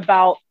downside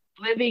about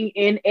living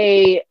in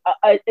a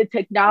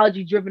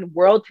technology driven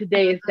world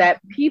today is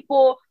that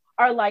people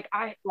are like,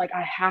 I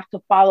have to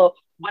follow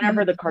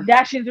whatever the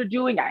Kardashians are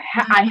doing. I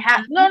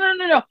have,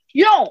 no.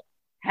 You don't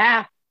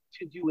have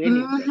to do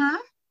anything.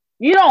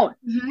 You don't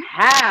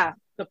have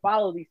to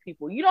follow these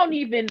people. You don't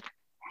even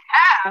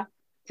have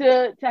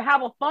to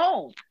have a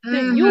phone. So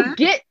you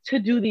get to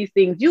do these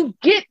things. You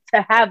get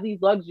to have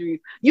these luxuries.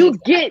 You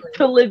get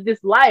to live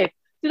this life.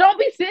 So don't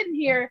be sitting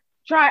here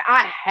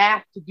I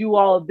have to do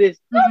all of this.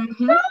 No,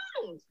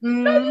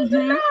 you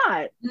do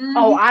not.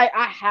 Oh, I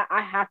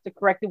have to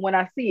correct it when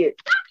I see it.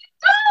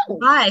 No.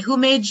 Why? Who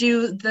made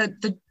you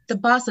the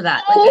boss of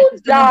that? Who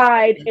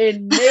died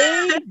and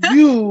made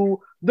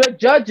you the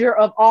judger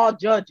of all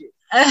judges?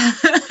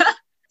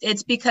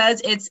 It's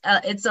because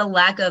it's a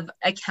lack of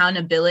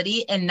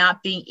accountability and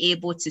not being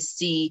able to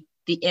see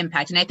the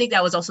impact. And I think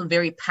that was also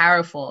very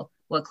powerful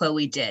what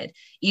Khloe did,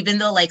 even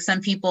though like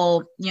some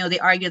people, they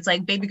argue it's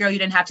like, baby girl, you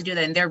didn't have to do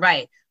that. And they're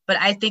right. But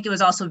I think it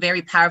was also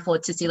very powerful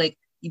to see like,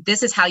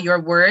 this is how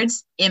your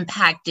words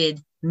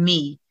impacted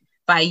me.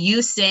 By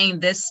you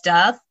saying this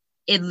stuff,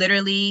 it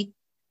literally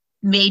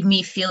made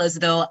me feel as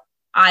though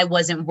I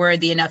wasn't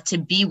worthy enough to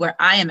be where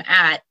I am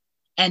at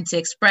and to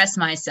express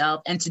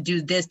myself and to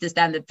do this, that,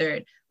 and the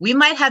third. We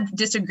might have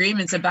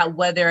disagreements about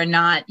whether or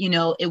not,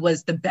 it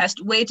was the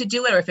best way to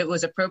do it or if it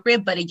was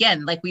appropriate. But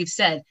again, like we've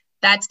said,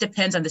 that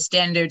depends on the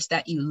standards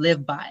that you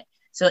live by.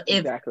 So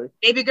if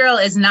baby girl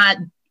is not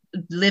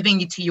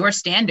living to your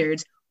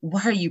standards,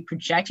 why are you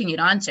projecting it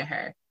onto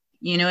her?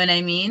 You know what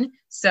I mean?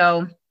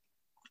 So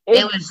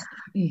it was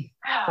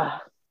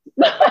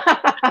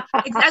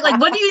exactly like,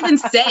 what do you even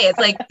say? It's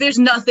like there's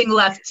nothing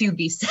left to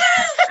be said.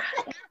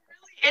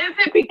 Is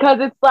it because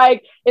it's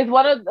like it's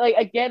one of like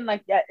again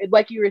like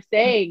you were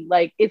saying,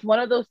 like it's one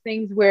of those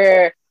things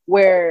where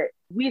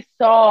we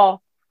saw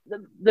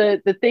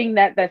the thing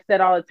that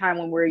said all the time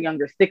when we were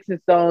younger, sticks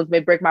and stones may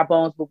break my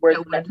bones, but words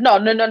no.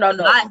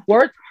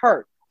 Words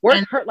hurt.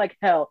 Words hurt like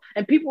hell,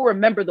 and people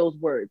remember those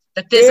words.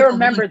 The physical, they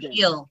remember them.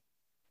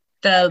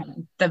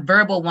 The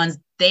verbal ones,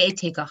 they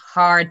take a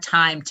hard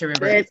time to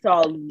remember. It's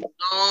a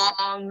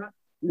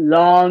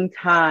long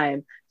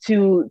time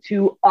to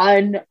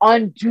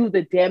undo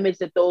the damage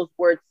that those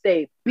words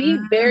say. Be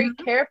very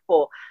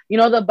careful.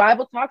 The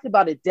Bible talks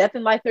about it. Death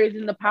and life is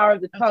in the power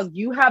of the tongue.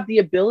 You have the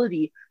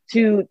ability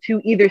to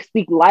either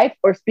speak life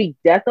or speak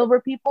death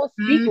over people.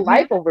 Speak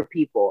life over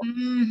people.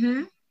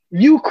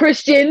 You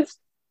Christians.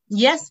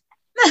 Yes.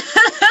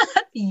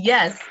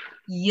 yes.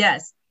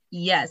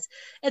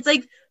 It's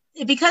like,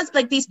 because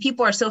like these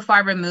people are so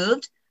far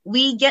removed,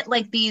 we get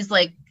like these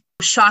like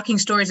shocking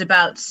stories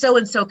about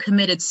so-and-so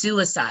committed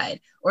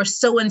suicide or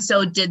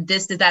so-and-so did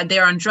this, did that,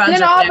 they're on drugs.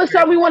 And then all of a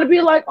sudden we want to be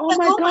like, oh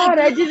my God,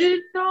 I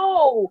didn't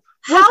know.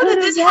 How did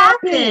this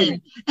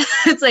happen?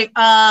 It's like,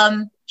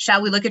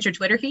 shall we look at your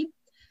Twitter feed?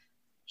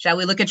 Shall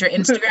we look at your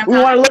Instagram? we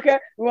want to look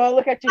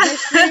at your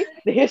history,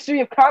 the history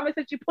of comments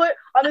that you put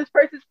on this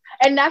person's.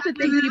 And that's the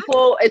thing,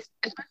 people,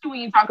 especially when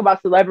you talk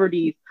about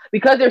celebrities,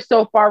 because they're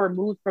so far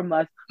removed from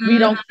us, we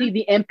don't see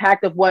the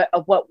impact of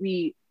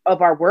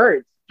our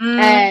words.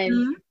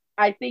 And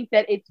I think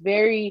that it's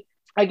very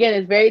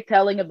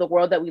telling of the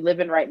world that we live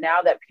in right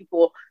now, that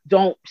people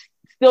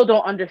still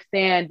don't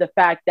understand the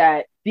fact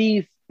that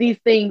these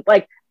things,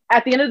 like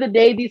at the end of the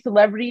day, these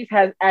celebrities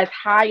as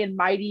high and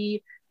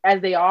mighty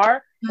as they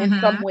are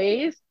in some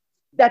ways,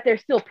 that they're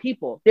still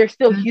people. They're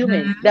still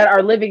humans that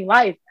are living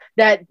life,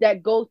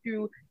 that go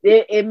through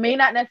it. It may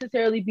not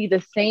necessarily be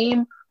the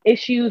same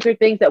issues or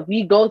things that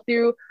we go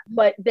through,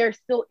 but there's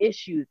still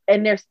issues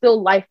and there's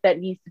still life that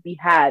needs to be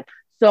had.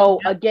 So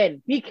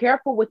again, be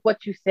careful with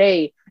what you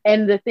say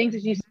and the things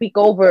that you speak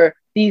over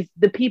the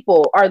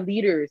people, our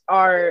leaders,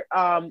 our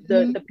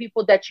the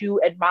people that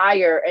you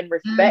admire and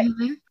respect.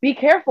 Be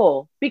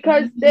careful,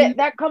 because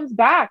that comes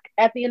back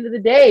at the end of the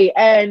day.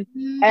 And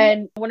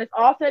when it's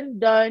all said and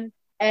done,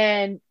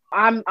 and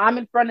I'm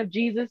in front of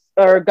Jesus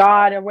or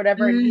God or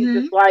whatever, and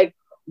he's just like,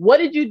 what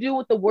did you do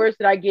with the words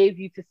that I gave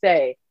you to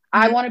say?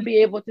 I want to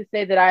be able to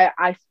say that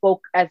I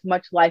spoke as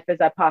much life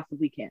as I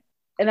possibly can.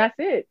 And that's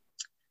it.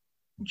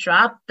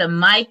 Drop the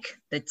mic,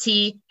 the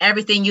tea,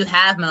 everything you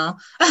have, Mo.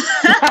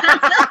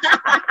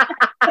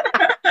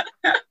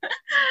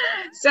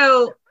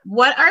 So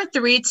what are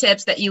 3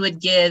 tips that you would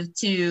give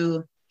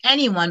to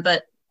anyone,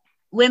 but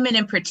women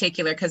in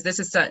particular, because this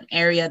is an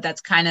area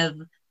that's kind of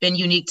been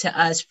unique to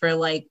us for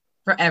like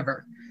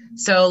forever.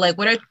 So like,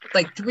 what are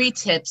like 3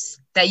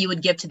 tips that you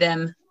would give to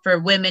them for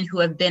women who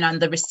have been on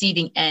the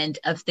receiving end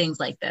of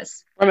things like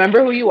this?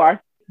 Remember who you are.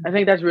 I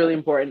think that's really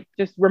important.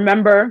 Just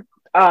remember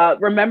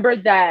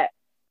that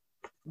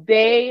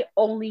they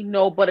only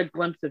know but a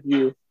glimpse of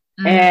you,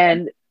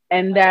 and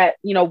that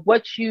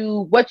what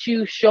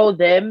you show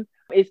them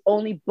is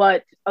only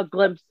but a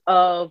glimpse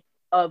of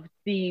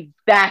the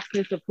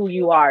vastness of who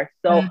you are.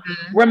 So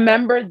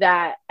remember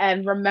that,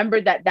 and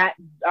remember that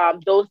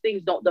those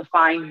things don't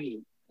define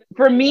you.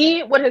 For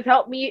me, what has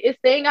helped me is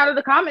staying out of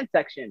the comment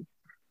section.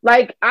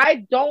 Like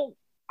I don't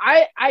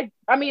I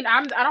mean,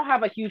 I don't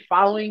have a huge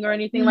following or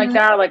anything like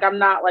that. Like, I'm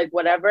not like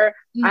whatever.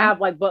 I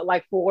have like, but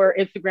like 4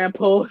 Instagram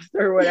posts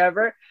or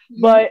whatever.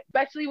 But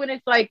especially when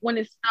it's like, when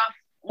it's stuff,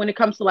 when it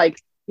comes to like,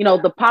 you know,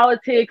 the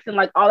politics and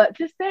like all that,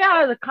 just stay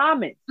out of the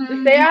comments.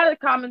 Just stay out of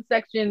the comment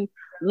section.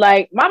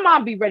 Like, my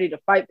mom be ready to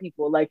fight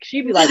people. Like,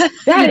 she'd be like,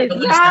 that is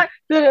not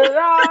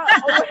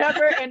or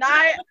whatever. And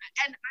I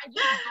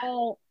just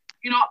don't,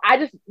 you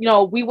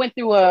know, we went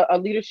through a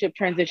leadership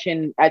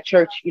transition at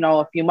church, you know,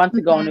 a few months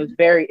ago, and it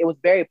was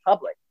very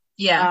public.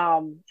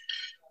 Yeah.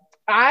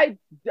 I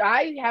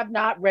have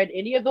not read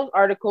any of those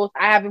articles.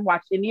 I haven't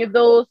watched any of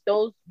those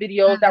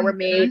videos that were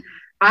made.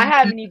 I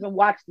haven't even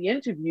watched the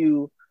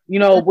interview, you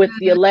know, with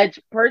the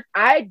alleged person.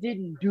 I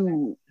didn't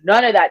do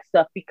none of that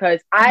stuff because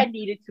I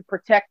needed to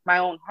protect my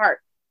own heart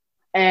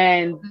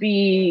and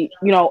be,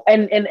 you know,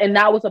 and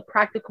that was a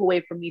practical way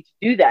for me to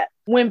do that.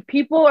 When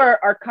people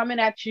are coming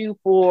at you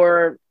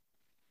for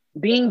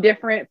being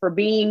different, for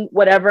being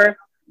whatever,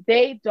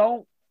 they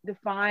don't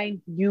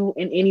define you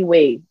in any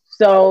way.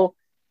 So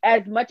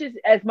as much as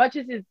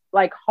it's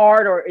like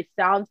hard, or it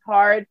sounds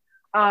hard,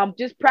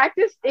 just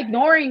practice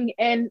ignoring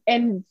and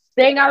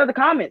staying out of the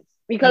comments,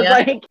 because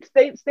like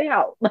stay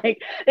out.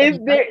 Like,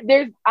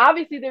 there's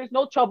obviously there's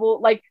no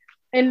trouble, like,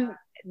 and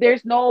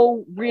there's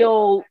no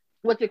real,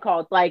 what's it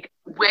called, like,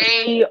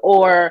 way,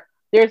 or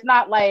there's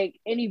not like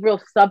any real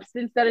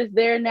substance that is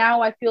there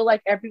now. I feel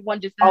like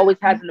everyone just always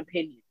has an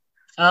opinion.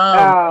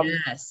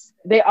 Yes.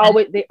 They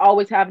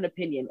always have an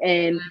opinion,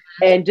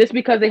 and just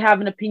because they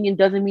have an opinion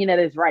doesn't mean that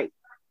it's right,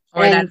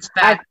 or that's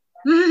fact.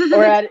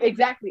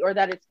 or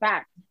that it's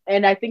fact.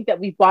 And I think that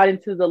we've bought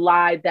into the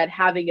lie that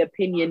having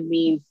opinion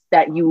means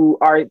that you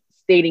are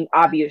stating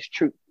obvious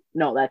truth.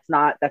 No, that's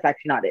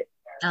actually not it.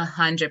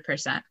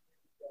 100%.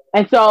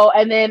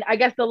 And then I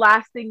guess the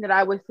last thing that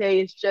I would say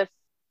is just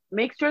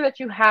make sure that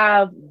you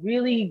have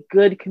really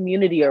good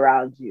community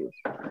around you.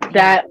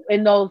 That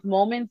in those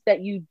moments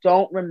that you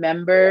don't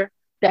remember,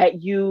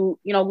 that you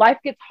know, life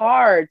gets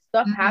hard,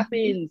 stuff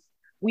happens.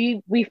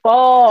 We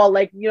fall,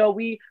 like, you know,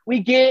 we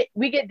get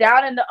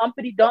down in the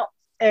umpity dumps,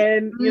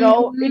 and you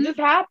know, it just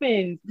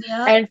happens.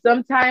 And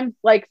sometimes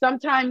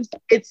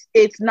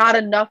it's not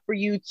enough for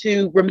you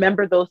to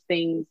remember those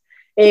things.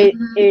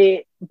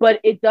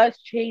 But it does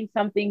change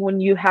something when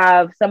you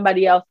have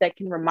somebody else that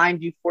can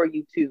remind you for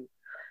you too.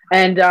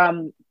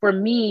 And for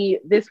me,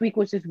 this week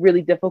was just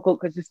really difficult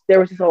because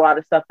there was just a lot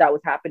of stuff that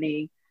was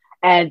happening.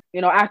 And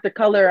you know, after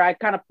Color, I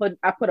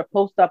put a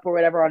post up or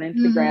whatever on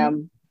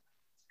Instagram,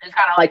 just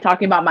kind of like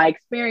talking about my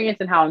experience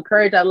and how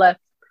encouraged I left.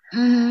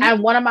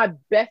 And one of my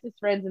bestest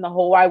friends in the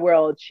whole wide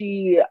world,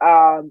 she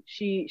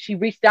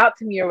reached out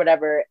to me or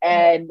whatever,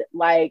 and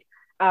like,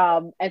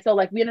 and so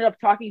like we ended up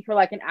talking for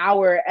like an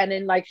hour, and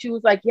then like she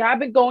was like, yeah, I've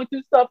been going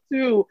through stuff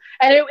too,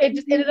 and it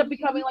just ended up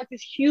becoming like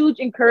this huge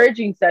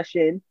encouraging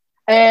session.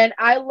 And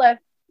I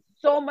left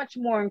so much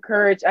more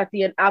encouraged at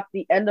the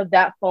end of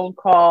that phone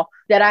call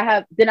than I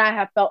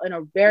have felt in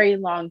a very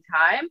long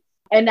time.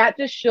 And that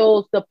just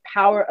shows the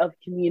power of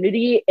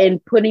community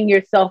and putting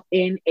yourself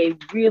in a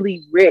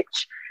really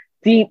rich,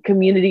 deep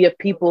community of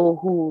people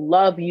who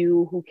love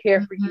you, who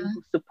care for you,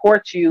 who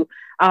support you,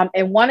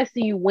 and want to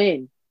see you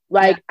win.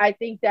 Like, I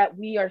think that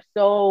we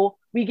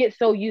get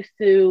so used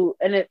to,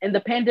 and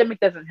the pandemic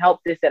doesn't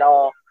help this at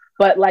all,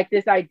 but like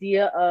this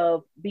idea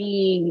of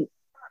being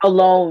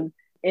alone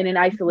and in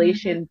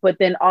isolation, but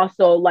then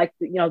also like,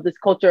 you know, this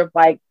culture of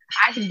like,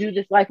 I can do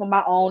this life on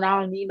my own, I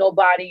don't need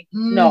nobody.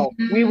 No,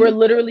 we were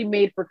literally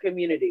made for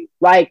community.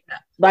 Like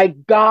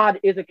God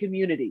is a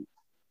community.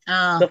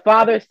 The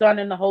Father, Son,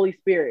 and the Holy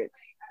Spirit.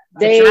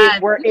 They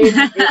were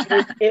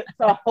it's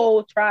a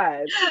whole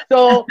tribe.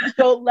 So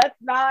let's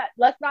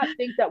not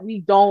think that we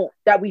don't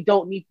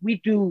need.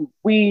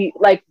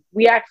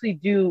 We actually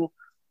do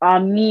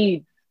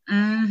need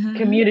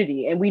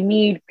community, and we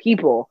need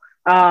people.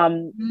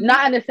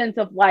 Not in the sense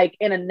of like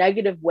in a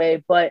negative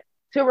way, but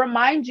to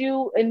remind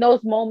you in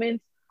those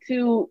moments,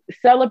 to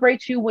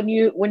celebrate you when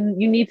you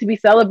need to be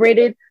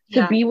celebrated,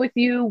 to be with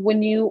you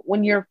when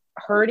you're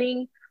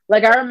hurting.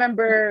 Like, I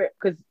remember,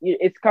 because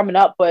it's coming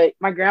up, but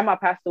my grandma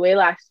passed away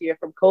last year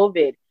from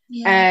COVID.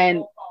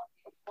 And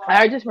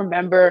I just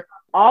remember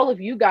all of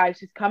you guys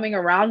just coming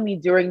around me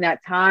during that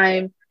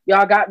time.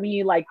 Y'all got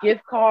me like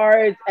gift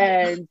cards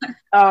and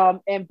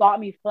bought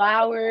me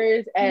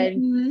flowers,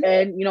 and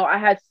you know, I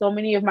had so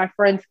many of my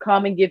friends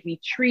come and give me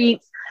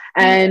treats,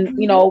 and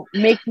you know,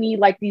 make me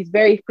like these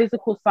very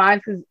physical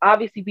signs, because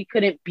obviously we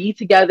couldn't be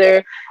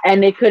together,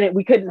 and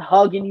we couldn't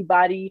hug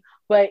anybody,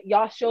 but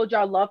y'all showed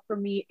y'all love for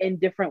me in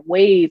different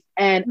ways,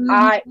 and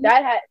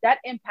that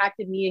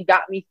impacted me and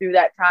got me through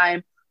that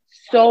time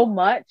so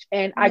much.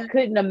 And I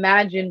couldn't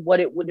imagine what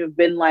it would have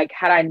been like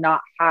had I not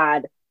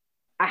had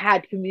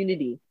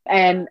community.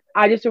 And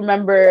I just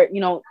remember,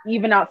 you know,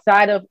 even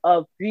outside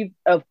of grief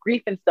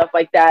and stuff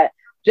like that,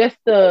 just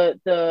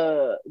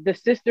the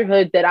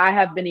sisterhood that I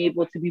have been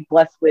able to be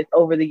blessed with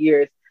over the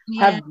years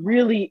have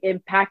really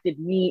impacted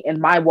me in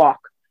my walk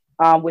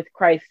with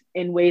Christ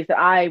in ways that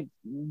I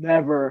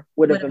never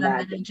would have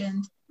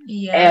imagined.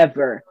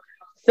 Ever.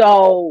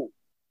 So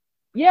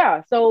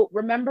yeah, so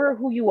remember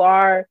who you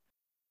are.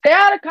 Stay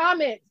out of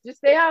comments. Just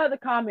stay out of the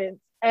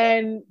comments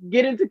and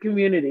get into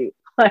community.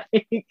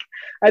 Like,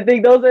 I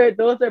think those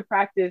are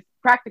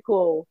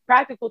practical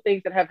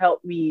things that have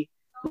helped me,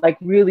 like,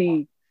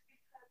 really,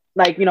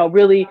 like,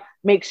 really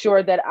make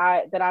sure that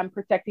I'm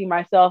protecting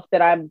myself,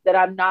 that I'm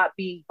not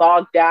being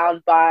bogged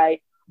down by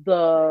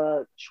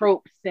the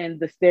tropes and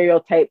the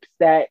stereotypes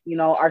that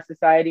our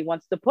society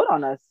wants to put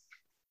on us,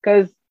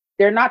 because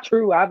they're not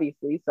true,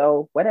 obviously.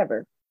 So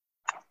whatever.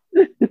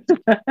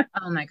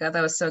 Oh my God,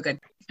 that was so good.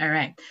 All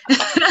right.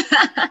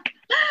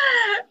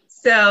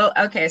 So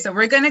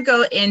we're going to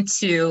go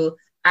into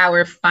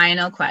our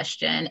final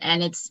question.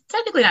 And it's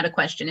technically not a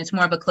question, it's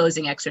more of a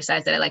closing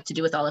exercise that I like to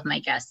do with all of my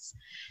guests.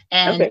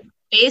 And Okay.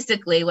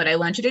 basically, what I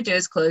want you to do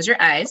is close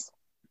your eyes.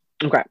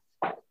 Okay.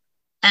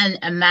 And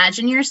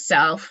imagine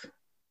yourself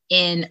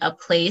in a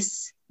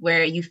place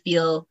where you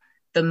feel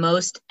the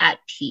most at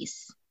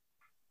peace.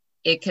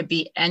 It could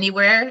be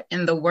anywhere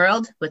in the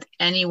world with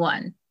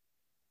anyone.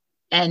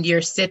 And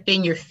you're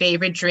sipping your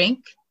favorite drink.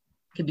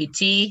 It could be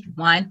tea,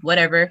 wine,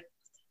 whatever.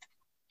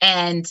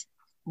 And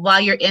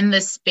while you're in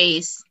this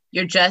space,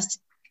 you're just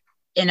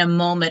in a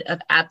moment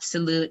of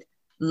absolute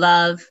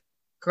love,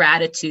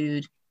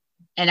 gratitude,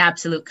 and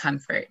absolute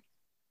comfort.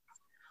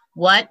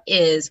 What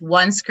is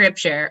one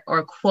scripture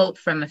or quote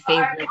from a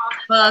favorite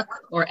book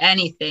or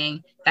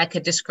anything that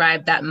could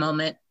describe that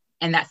moment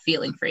and that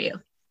feeling for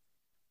you?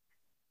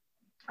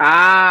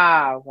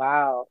 Ah,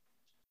 wow.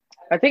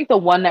 I think the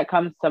one that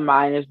comes to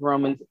mind is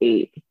Romans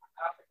 8.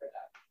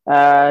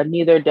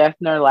 Neither death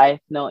nor life,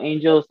 no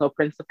angels, no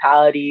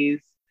principalities,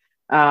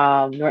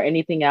 nor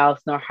anything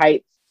else, nor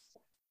heights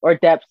or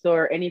depths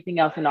or anything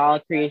else in all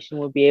of creation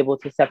will be able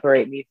to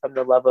separate me from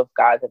the love of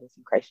God that is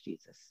in Christ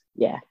Jesus.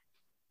 Yeah.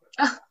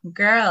 Oh,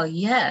 girl,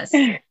 yes.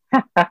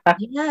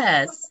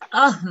 Yes.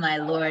 Oh, my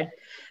Lord.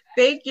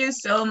 Thank you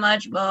so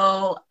much,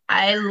 Mo.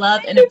 I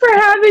love Thank you for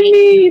having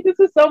me. This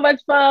is so much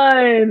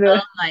fun.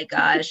 Oh my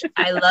gosh.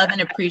 I love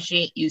and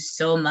appreciate you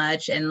so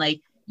much. And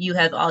like, you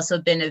have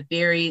also been a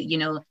very,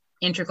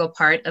 integral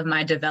part of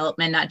my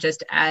development, not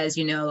just as,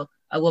 a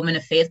woman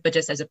of faith, but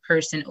just as a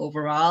person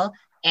overall.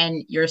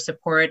 And your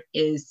support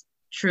is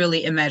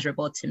truly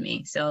immeasurable to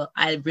me. So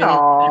I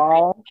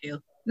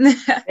really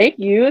appreciate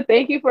you.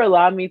 Thank you for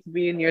allowing me to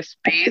be in your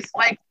space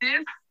like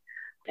this,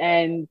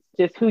 and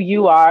just who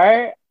you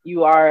are.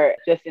 You are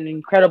just an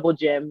incredible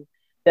gem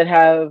that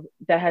has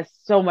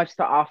so much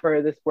to offer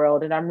this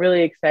world, and I'm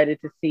really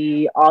excited to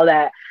see all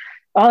that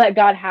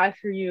God has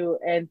for you.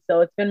 And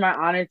so it's been my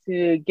honor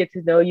to get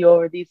to know you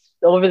over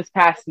this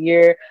past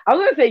year. I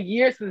was gonna say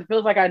years because it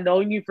feels like I've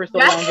known you for so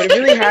long, but it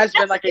really has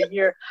been like a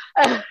year.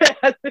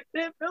 It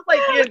feels like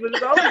years, but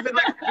it's always been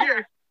like a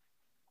year.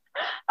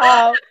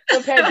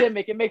 The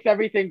pandemic, it makes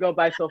everything go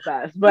by so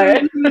fast,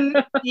 but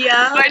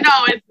yeah, but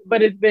no,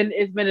 it's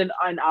been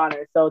an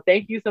honor. So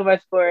thank you so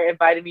much for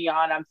inviting me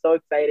on. I'm so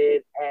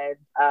excited, and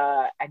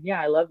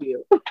yeah, I love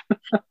you.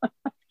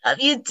 Love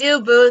you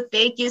too, Boo.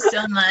 Thank you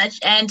so much.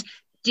 And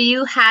do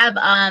you have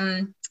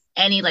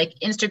any like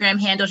Instagram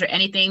handles or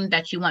anything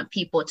that you want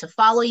people to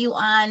follow you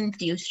on?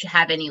 Do you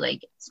have any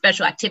like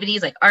special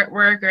activities like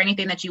artwork or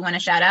anything that you want to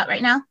shout out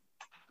right now?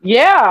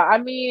 Yeah, I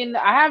mean,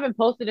 I haven't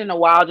posted in a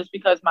while just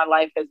because my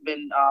life has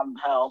been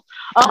hell.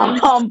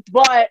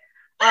 But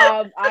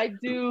I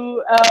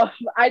do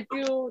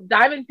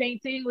diamond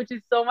painting, which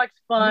is so much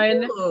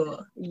fun. Ooh.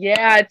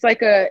 Yeah, it's a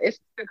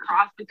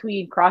cross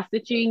between cross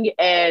stitching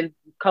and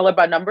color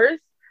by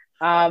numbers.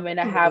 And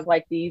I have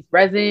like these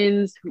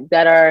resins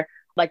that are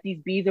like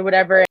these beads or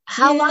whatever.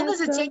 How long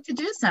does it take to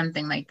do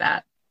something like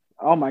that?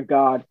 Oh my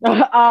God.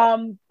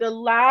 I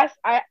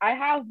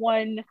have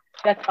one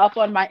that's up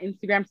on my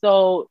Instagram,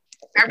 so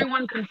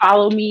everyone can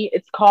follow me.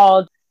 It's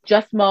called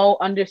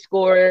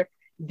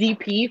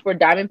justmo_DP for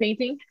diamond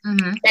painting.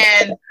 Mm-hmm.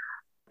 And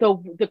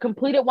the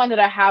completed one that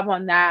I have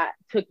on that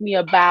took me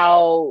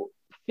about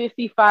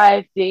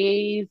 55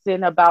 days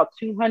and about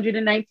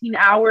 219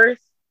 hours.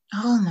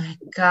 Oh my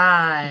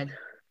God.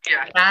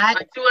 Yeah.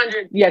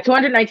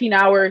 219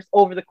 hours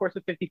over the course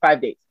of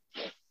 55 days.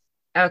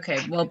 Okay,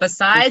 well,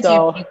 besides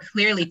you being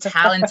clearly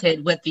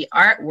talented with the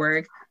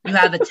artwork, you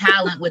have a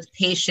talent with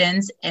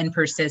patience and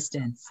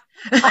persistence.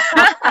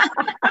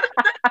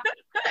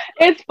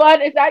 It's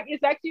fun. It's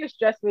actually a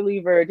stress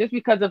reliever just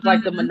because of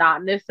like the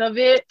monotonous of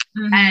it.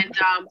 Mm-hmm. And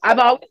I've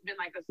always been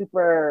like a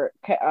super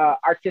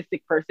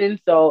artistic person.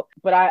 So,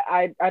 but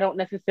I don't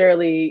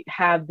necessarily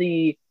have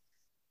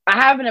I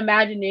have an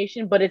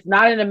imagination, but it's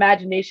not an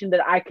imagination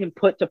that I can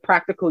put to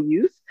practical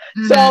use.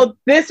 Mm-hmm. So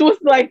this was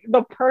like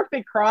the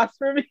perfect cross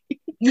for me.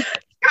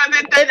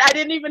 I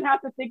didn't even have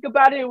to think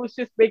about it. It was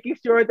just making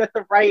sure that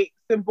the right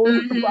symbol.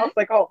 Mm-hmm. I was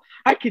like, oh,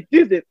 I could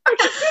do this.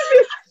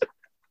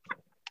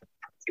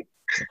 Yes,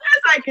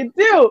 I can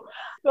do.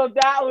 So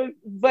that was,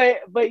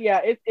 but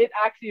yeah, it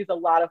actually is a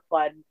lot of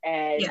fun.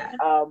 And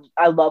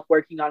I love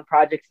working on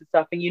projects and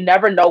stuff, and you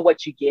never know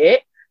what you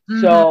get.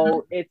 Mm-hmm.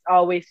 So it's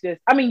always just,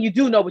 I mean, you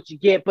do know what you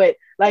get, but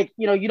like,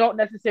 you don't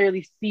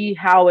necessarily see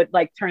how it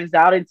like turns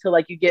out until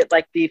like you get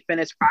like the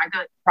finished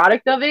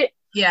product of it.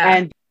 Yeah.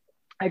 And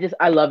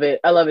I love it.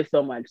 I love it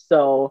so much.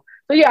 So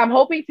yeah, I'm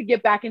hoping to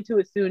get back into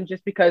it soon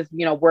just because,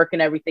 work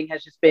and everything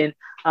has just been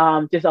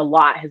just a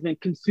lot has been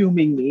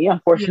consuming me,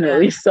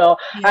 unfortunately. Yeah. So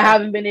Yeah. I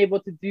haven't been able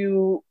to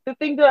do the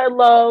things that I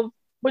love,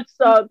 which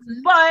sucks.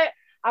 Mhm. But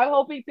I'm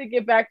hoping to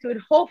get back to it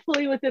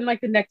hopefully within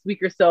like the next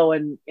week or so,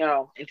 and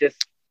it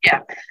just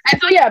yeah. And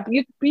so yeah,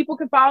 people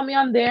can follow me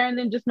on there, and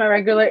then just my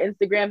regular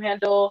Instagram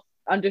handle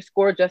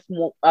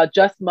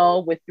 _just Mo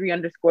with 3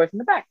 underscores in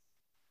the back.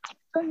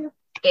 So yeah.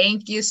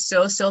 Thank you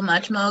so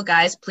much, Mo.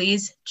 Guys,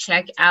 please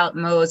check out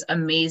Mo's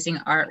amazing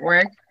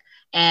artwork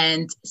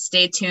and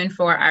stay tuned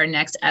for our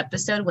next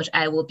episode, which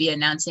I will be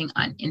announcing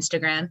on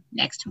Instagram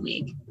next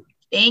week.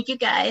 Thank you,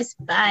 guys.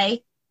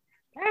 Bye.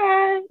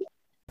 Bye.